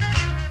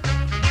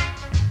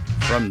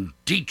 From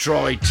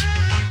Detroit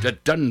to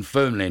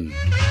Dunfermline.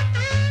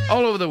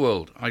 All over the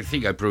world. I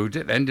think I proved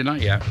it then, didn't I?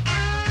 Yeah.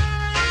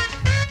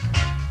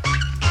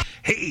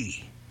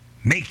 Hey,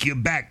 make your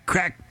back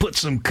crack, put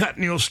some cut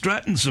in your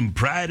strut and some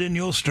pride in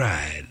your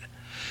stride.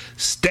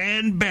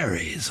 Stan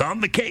Barry's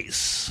on the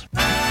case.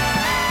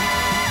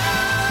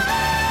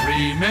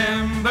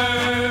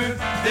 Remember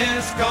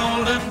this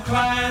golden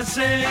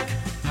classic.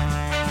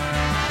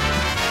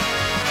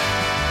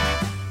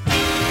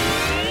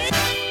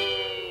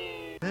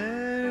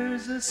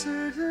 There's a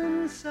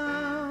certain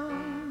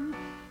sound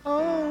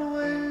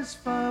always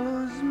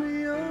follows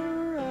me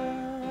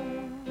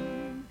around.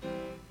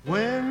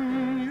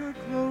 When you're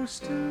close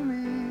to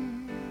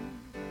me,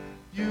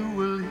 you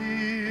will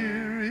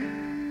hear it.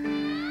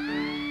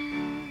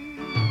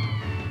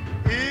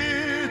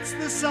 It's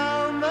the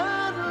sound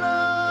that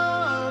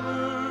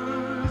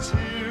lovers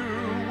hear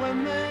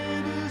when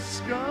they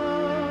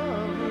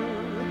discover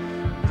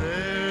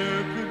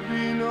there could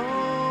be no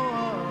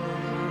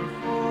other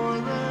for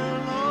their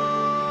love.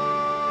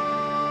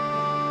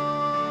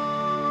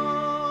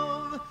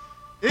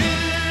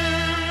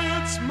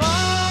 It's my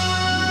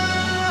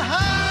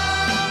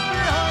happy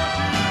heart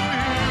you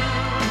hear,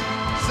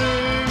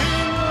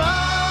 singing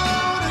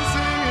loud and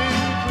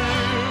singing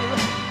clear,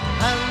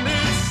 and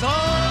it's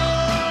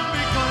all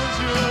because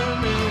you're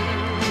near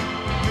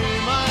me,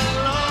 my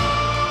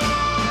love.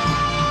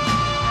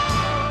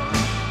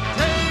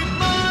 Take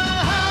my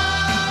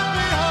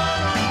happy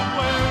heart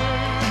away,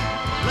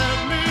 let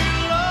me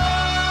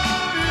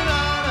love you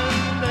night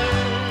and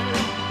day.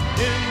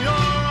 In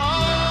your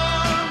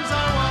arms I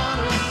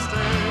wanna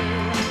stay,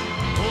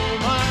 oh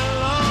my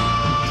love.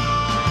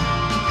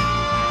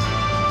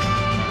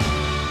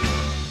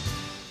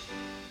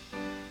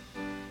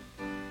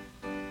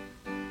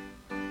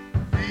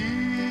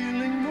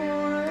 Feeling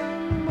more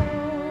and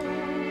more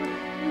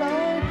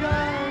like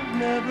I've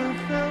never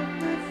felt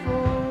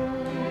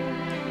before.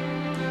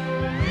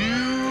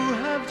 You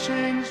have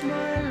changed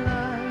my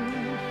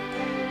life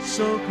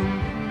so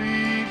completely.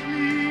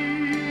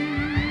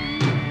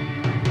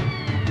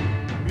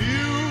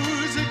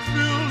 Music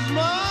fills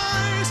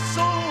my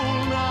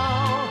soul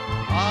now.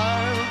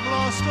 I've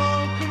lost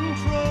all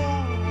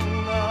control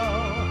now.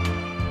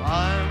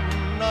 I'm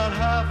not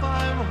half,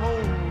 I'm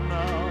whole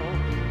now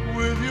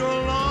with your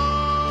love.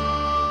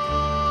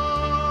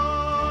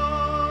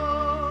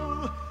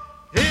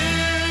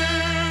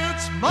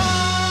 It's my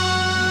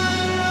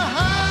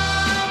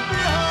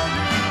happy heart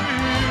you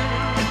hear,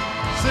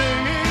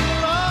 singing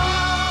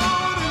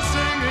loud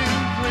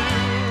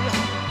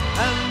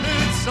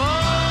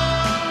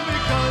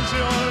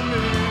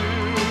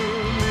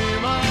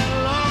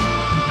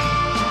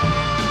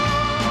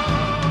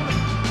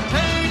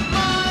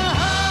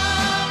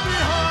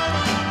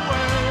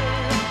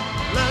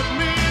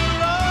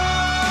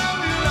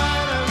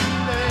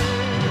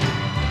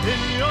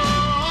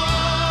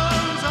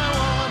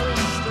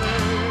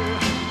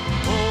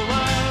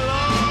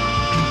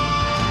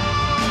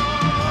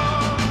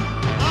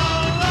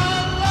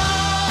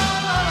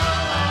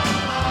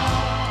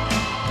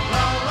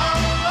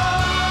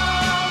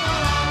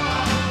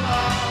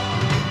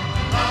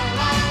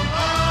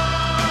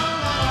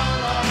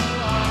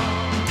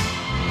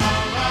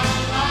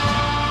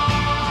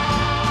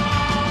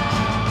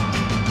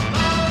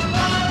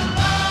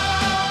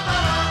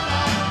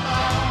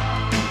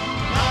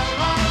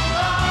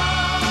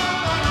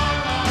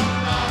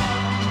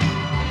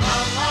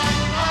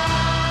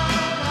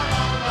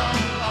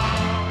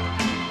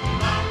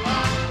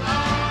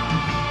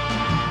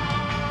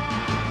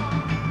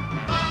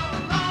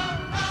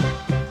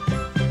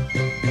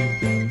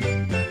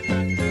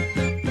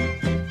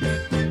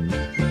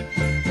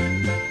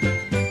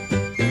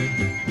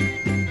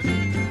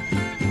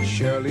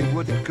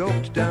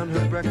gulped down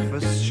her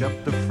breakfast,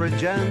 shut the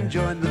fridge and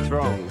joined the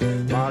throng.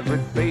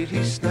 Margaret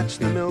Beatty snatched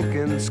the milk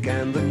and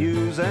scanned the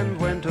news and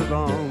went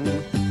along.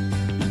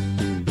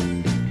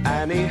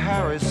 Annie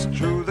Harris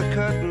drew the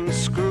curtain,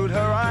 screwed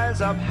her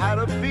eyes up, had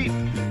a peep,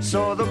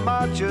 saw the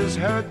marchers,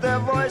 heard their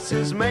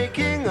voices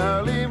making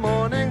early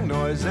morning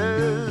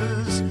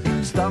noises,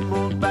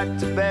 stumbled back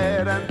to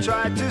bed and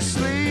tried to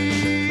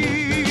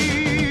sleep.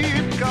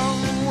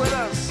 Come with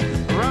us,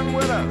 run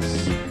with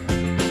us,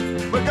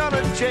 we're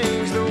gonna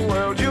change the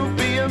world. You'll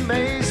be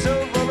amazed, so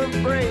full of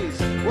praise.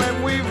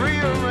 When we've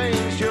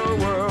rearranged your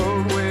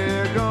world,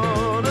 we're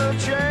gonna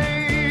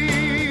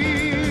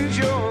change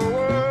your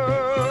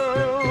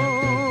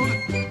world.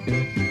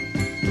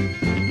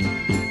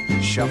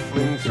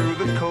 Shuffling through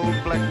the cold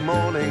black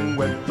morning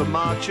went the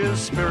marchers,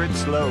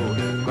 spirits low,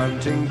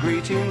 grunting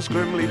greetings,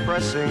 grimly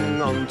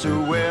pressing on to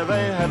where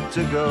they had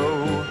to go.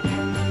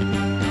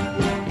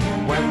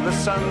 When the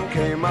sun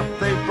came up,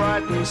 they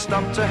brightened,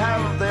 stopped to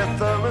have their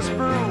thermos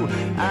brew.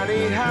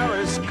 Annie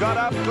Harris got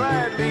up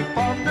gladly,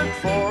 pondered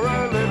for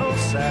a little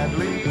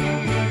sadly,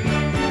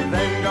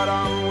 then got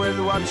on with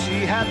what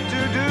she had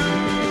to do.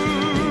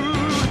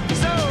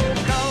 So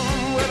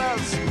come with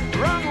us,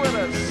 run with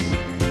us,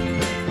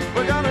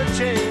 we're gonna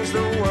change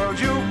the world.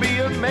 You'll be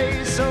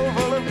amazed, so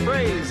full of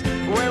praise.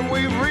 When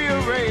we've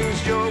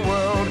rearranged your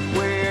world,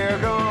 we're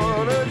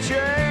gonna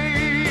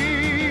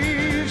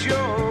change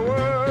your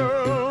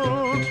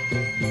world.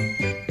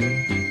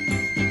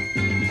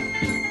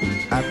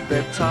 At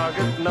their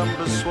target,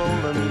 numbers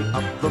swollen,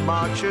 up the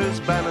marchers'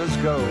 banners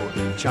go,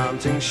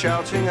 chanting,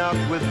 shouting out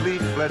with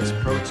leaflets,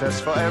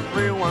 protest for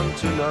everyone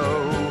to know.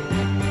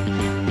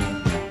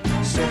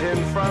 Sit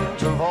in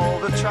front of all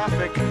the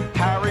traffic,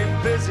 harried,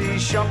 busy,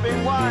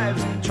 shopping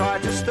wives, try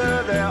to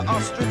stir their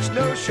ostrich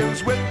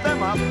notions, whip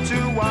them up to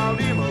wild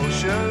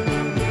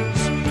emotions,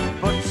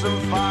 put some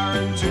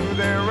fire into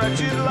their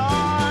wretched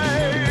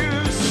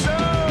lives. So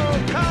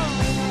come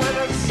with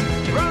us,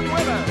 run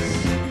with us,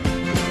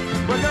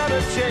 we're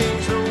gonna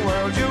change the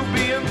world. You'll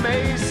be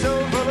amazed, so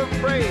full of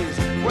praise.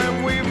 When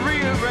we've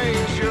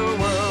rearranged your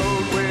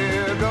world,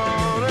 we're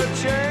gonna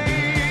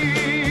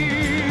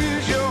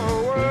change your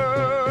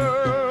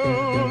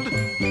world.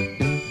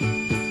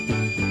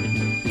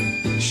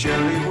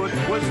 Shirley Wood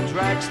was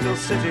dragged, still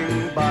sitting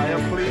by a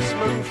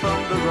policeman from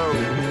the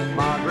road.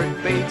 Margaret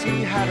Beatty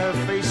had her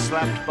face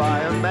slapped by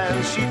a man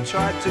she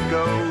tried to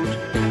goad.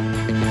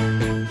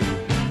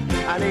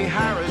 Annie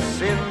Harris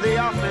in the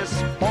office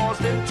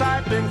paused in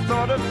typing,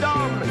 thought of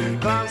Don,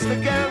 glanced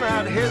again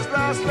at his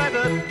last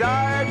letter,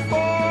 died for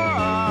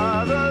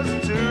others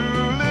to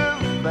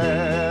live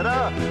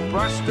better,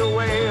 brushed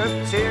away a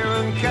tear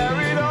and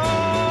carried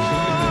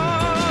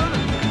on.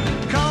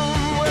 Come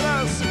with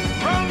us,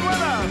 run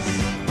with us,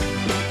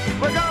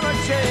 we're gonna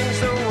change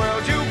the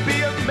world. You'll be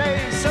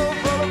amazed, so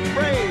full of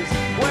praise.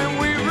 When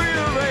we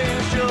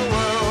rearrange your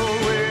world,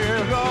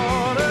 we're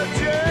gonna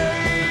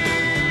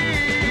change.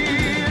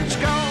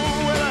 Come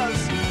with us,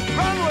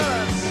 run with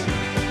us,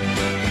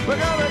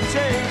 we're gonna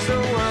change the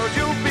world.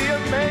 You'll be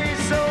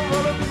amazed, so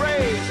full of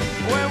praise.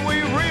 When we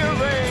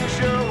rearrange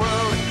your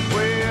world,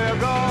 we're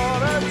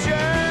gonna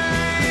change.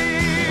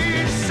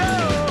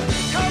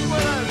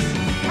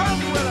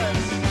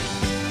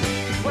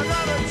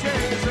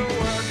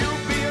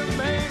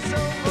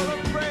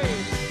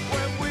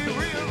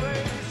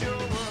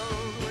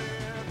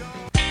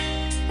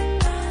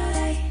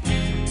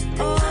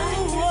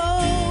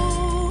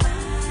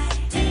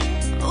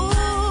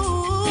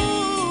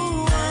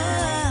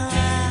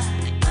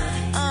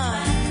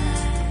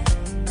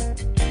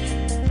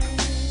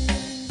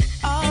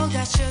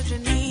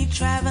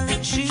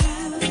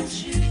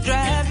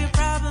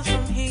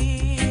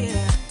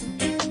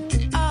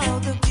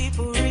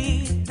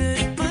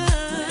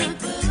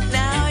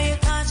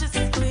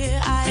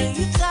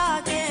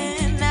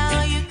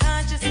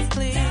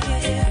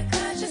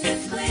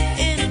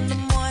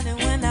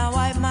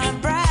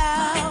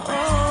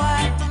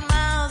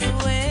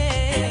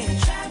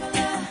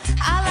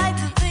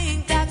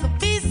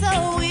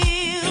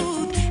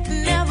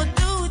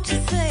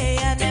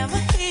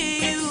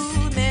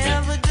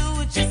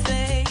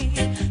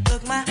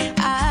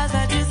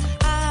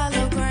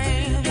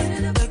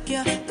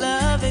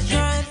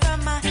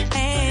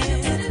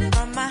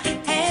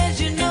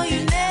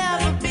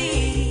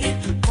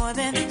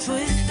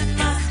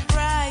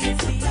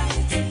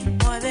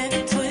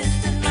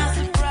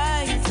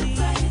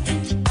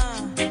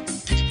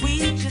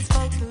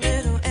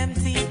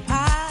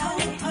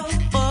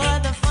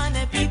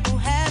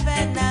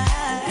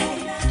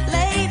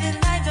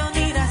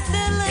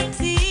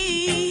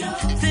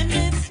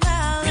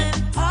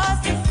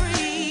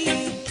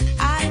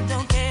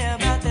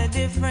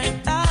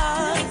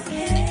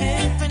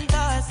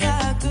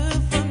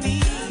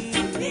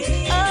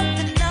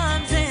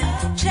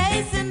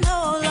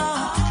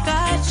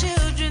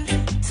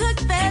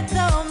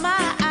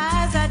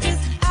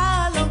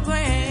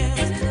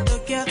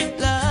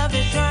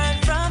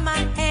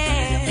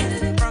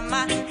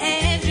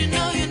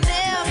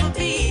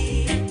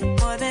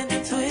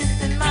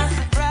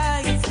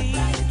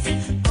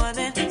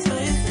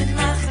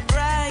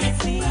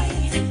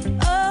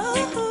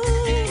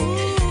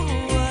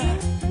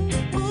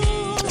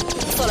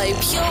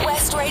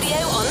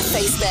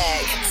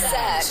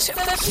 Search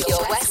for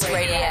Pure West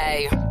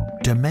Radio.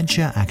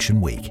 Dementia Action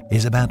Week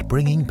is about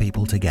bringing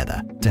people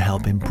together to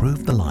help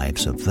improve the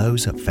lives of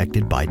those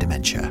affected by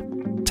dementia.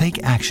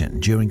 Take action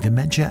during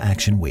Dementia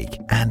Action Week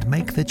and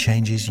make the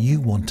changes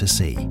you want to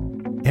see.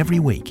 Every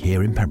week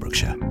here in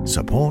Pembrokeshire,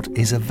 support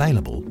is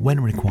available when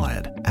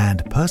required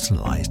and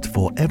personalised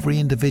for every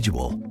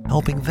individual,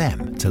 helping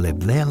them to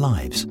live their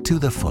lives to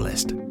the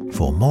fullest.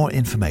 For more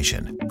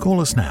information, call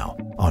us now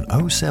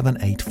on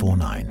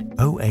 07849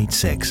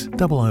 086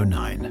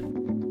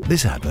 009.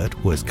 This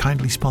advert was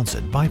kindly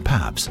sponsored by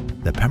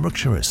PAVS, the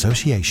Pembrokeshire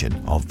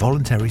Association of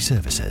Voluntary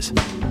Services.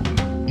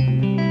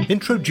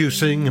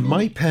 Introducing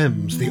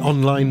MyPems, the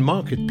online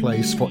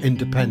marketplace for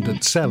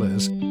independent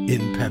sellers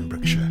in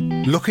Pembrokeshire.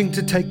 Looking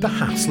to take the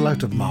hassle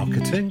out of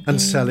marketing and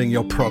selling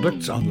your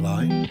products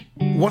online?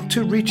 Want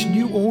to reach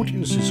new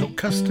audiences or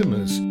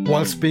customers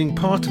whilst being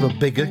part of a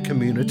bigger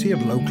community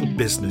of local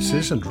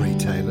businesses and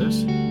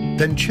retailers?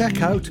 Then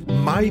check out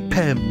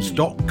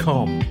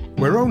mypems.com.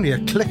 We're only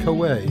a click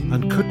away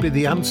and could be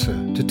the answer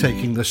to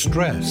taking the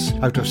stress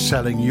out of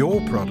selling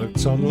your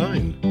products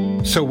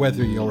online. So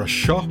whether you're a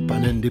shop,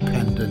 an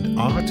independent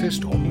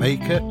artist or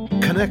maker,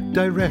 connect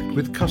direct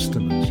with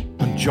customers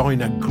and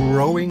join a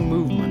growing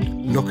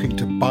movement looking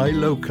to buy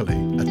locally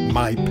at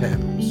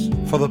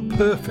MyPems. For the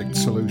perfect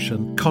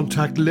solution,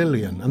 contact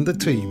Lillian and the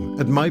team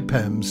at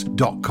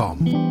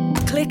mypems.com.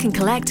 Click and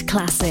collect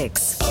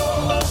classics.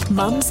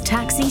 Mum's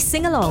taxi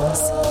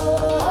sing-alongs.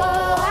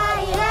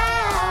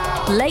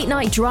 Late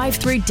night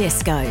drive-through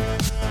disco.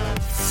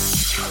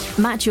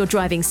 Match your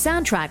driving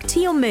soundtrack to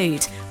your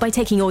mood by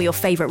taking all your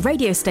favourite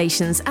radio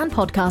stations and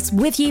podcasts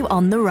with you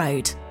on the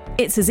road.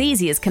 It's as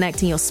easy as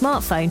connecting your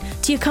smartphone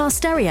to your car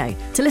stereo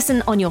to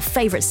listen on your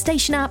favourite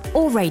station app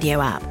or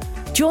radio app.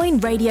 Join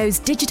radio's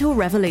digital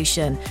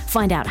revolution.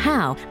 Find out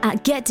how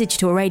at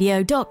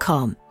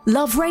getdigitalradio.com.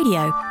 Love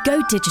radio,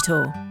 go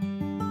digital.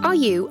 Are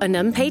you an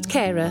unpaid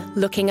carer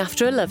looking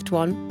after a loved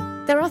one?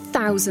 There are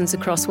thousands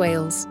across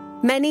Wales,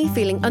 many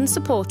feeling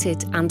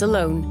unsupported and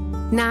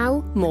alone,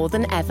 now more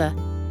than ever.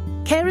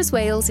 Carers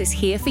Wales is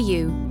here for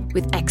you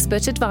with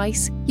expert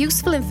advice,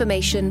 useful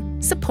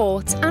information,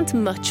 support and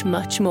much,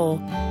 much more.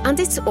 And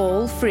it's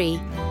all free.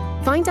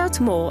 Find out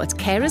more at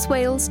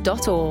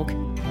carerswales.org.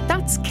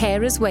 That's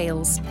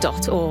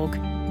carerswales.org.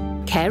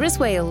 Carers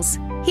Wales,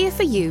 here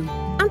for you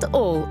and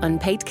all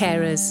unpaid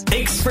carers.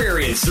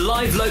 Experience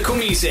live local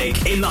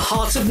music in the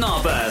heart of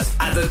Narberth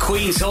at the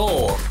Queen's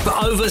Hall. For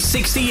over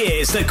 60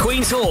 years, the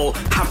Queen's Hall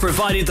have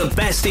provided the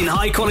best in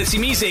high-quality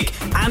music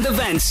and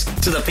events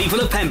to the people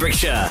of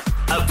Pembrokeshire.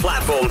 A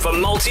platform for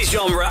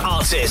multi-genre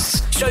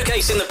artists,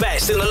 showcasing the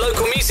best in the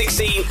local music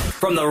scene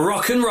from the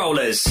rock and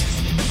rollers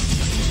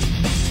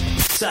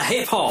to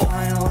hip-hop,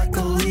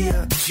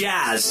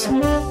 jazz,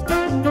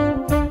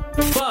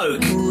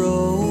 folk,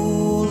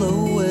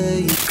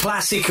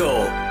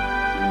 classical,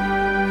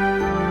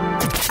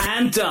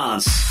 and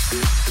dance.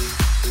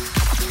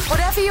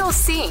 Whatever your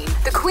scene,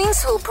 the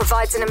Queen's Hall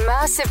provides an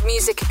immersive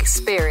music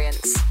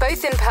experience,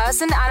 both in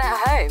person and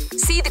at home.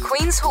 See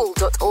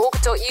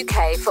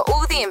thequeenshall.org.uk for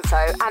all the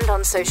info and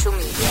on social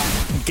media.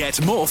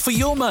 Get more for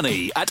your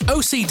money at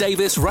OC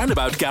Davis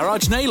Roundabout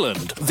Garage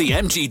Neyland, the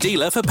MG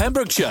dealer for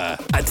Pembrokeshire.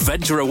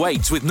 Adventure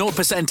awaits with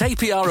 0%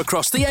 APR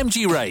across the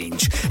MG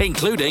range,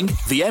 including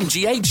the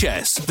MG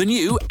HS, the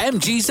new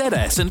MG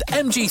ZS and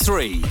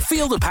MG3.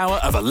 Feel the power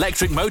of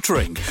electric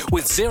motoring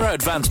with zero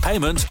advance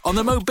payment on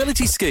the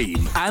mobility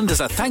scheme. And as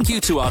a thank you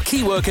to our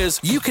key workers,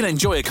 you can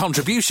enjoy a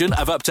contribution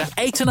of up to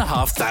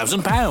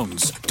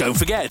 £8,500. Don't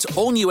forget,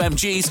 all new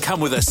MGs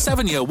come with a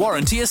 7-year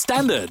warranty as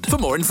standard. For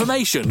more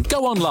information,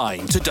 go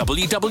online to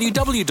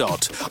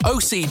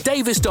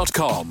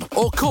www.ocdavis.com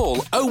or call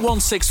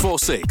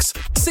 01646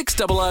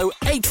 600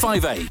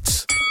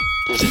 858.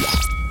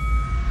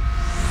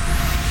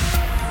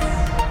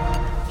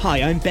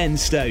 Hi, I'm Ben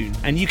Stone,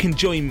 and you can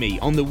join me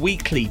on the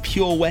weekly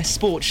Pure West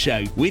Sports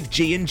Show with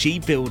G&G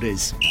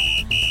Builders.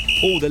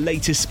 All the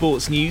latest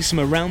sports news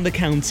from around the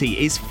county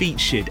is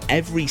featured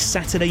every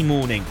Saturday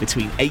morning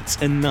between 8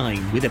 and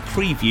 9 with a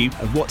preview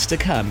of what's to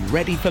come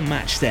ready for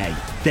match day.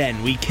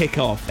 Then we kick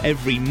off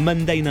every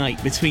Monday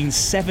night between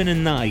 7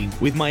 and 9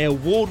 with my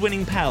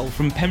award-winning pal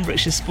from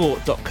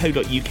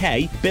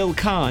PembrokeshireSport.co.uk, Bill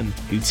Kahn,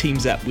 who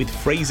teams up with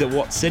Fraser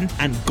Watson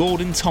and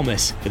Gordon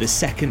Thomas for the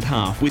second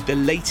half with the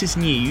latest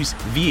news,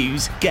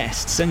 views,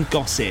 guests and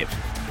gossip.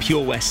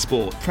 Pure West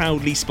Sport,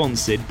 proudly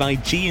sponsored by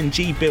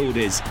G&G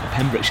Builders, a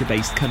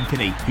Pembrokeshire-based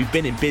company who've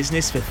been in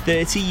business for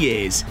 30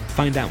 years.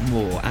 Find out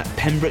more at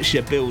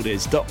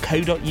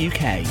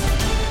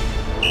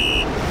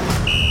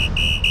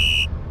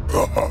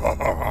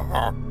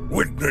pembrokeshirebuilders.co.uk.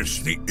 Witness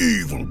the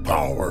evil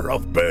power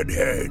of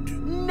Bedhead.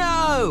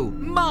 No!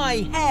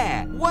 My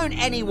hair! Won't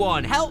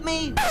anyone help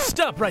me?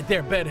 Stop right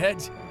there,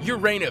 Bedheads. Your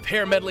reign of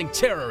hair-meddling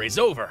terror is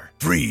over.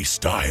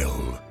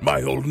 Freestyle,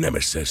 my old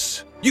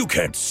nemesis. You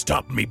can't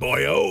stop me,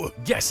 boyo.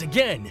 Guess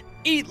again.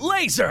 Eat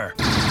laser.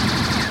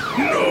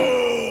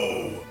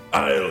 No!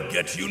 I'll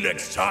get you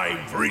next time,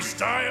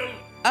 Freestyle.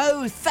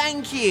 Oh,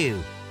 thank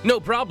you. No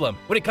problem.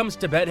 When it comes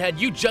to Bedhead,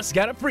 you just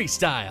gotta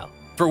freestyle.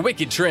 For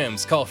wicked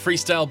trims, call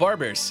Freestyle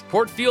Barbers,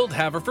 Portfield,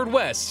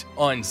 Haverfordwest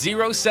on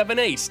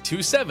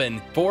 07827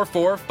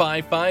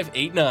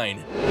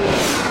 445589.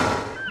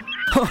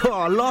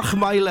 Oh,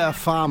 Lochmeyler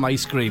Farm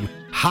Ice Cream.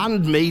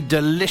 Handmade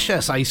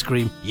delicious ice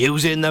cream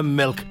using the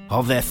milk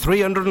of their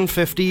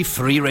 350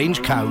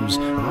 free-range cows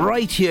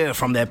right here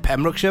from their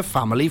Pembrokeshire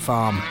family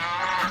farm.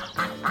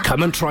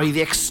 Come and try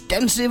the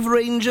extensive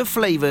range of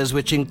flavours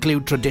which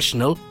include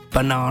traditional,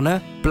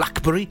 banana,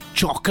 blackberry,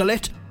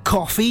 chocolate,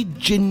 coffee,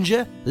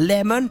 ginger,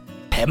 lemon,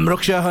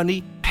 Pembrokeshire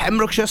honey,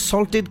 Pembrokeshire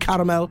salted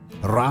caramel,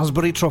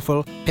 raspberry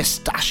truffle,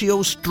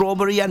 pistachio,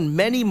 strawberry and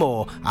many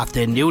more at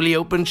their newly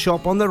opened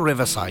shop on the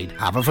Riverside,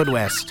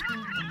 Haverfordwest.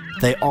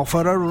 They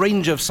offer a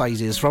range of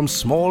sizes from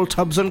small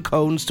tubs and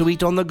cones to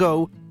eat on the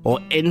go or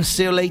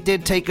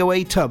insulated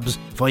takeaway tubs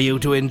for you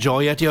to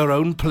enjoy at your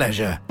own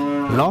pleasure.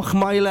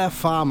 Lochmeyler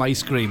Farm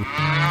Ice Cream.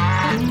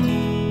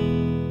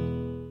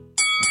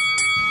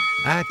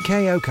 At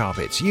KO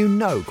Carpets, you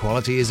know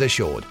quality is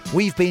assured.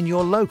 We've been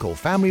your local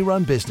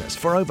family-run business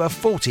for over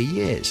 40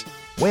 years.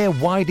 We're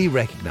widely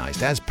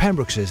recognised as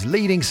Pembrokeshire's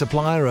leading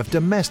supplier of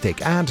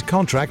domestic and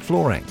contract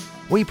flooring.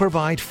 We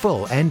provide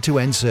full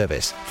end-to-end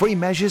service, free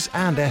measures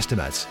and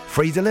estimates,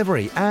 free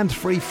delivery and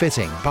free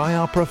fitting by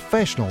our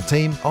professional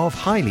team of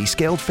highly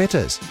skilled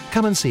fitters.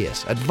 Come and see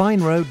us at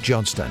Vine Road,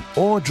 Johnston,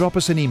 or drop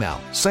us an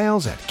email,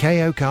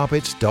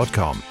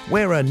 sales@kocarpets.com.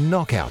 We're a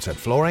knockout at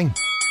flooring.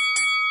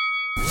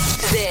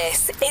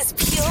 This is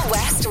Pure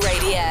West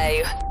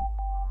Radio.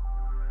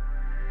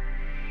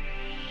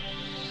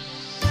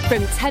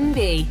 From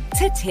Tenby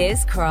to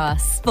Tiers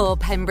Cross for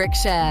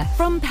Pembrokeshire.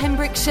 From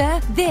Pembrokeshire,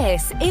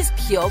 this is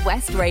Pure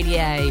West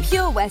Radio.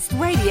 Pure West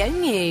Radio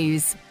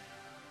News.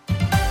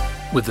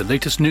 With the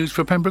latest news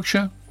for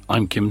Pembrokeshire,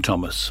 I'm Kim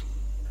Thomas.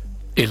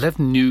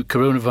 11 new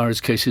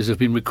coronavirus cases have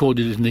been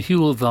recorded in the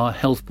Hywel Dda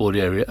Health Board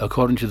area,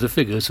 according to the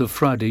figures of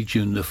Friday,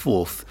 June the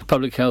 4th.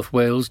 Public Health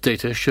Wales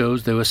data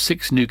shows there were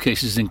 6 new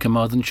cases in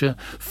Carmarthenshire,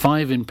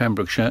 5 in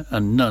Pembrokeshire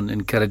and none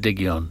in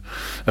Ceredigion.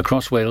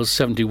 Across Wales,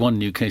 71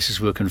 new cases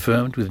were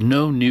confirmed, with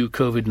no new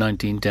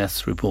COVID-19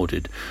 deaths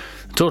reported.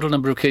 The total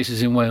number of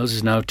cases in Wales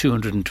is now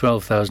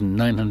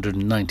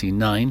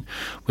 212,999,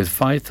 with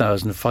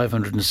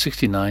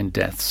 5,569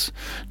 deaths.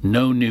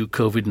 No new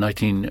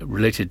COVID-19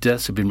 related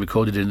deaths have been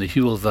recorded in the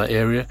Hywel Dda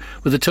area,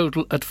 with a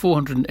total at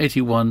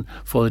 481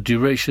 for the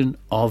duration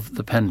of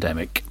the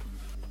pandemic.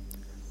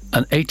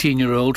 An 18-year-old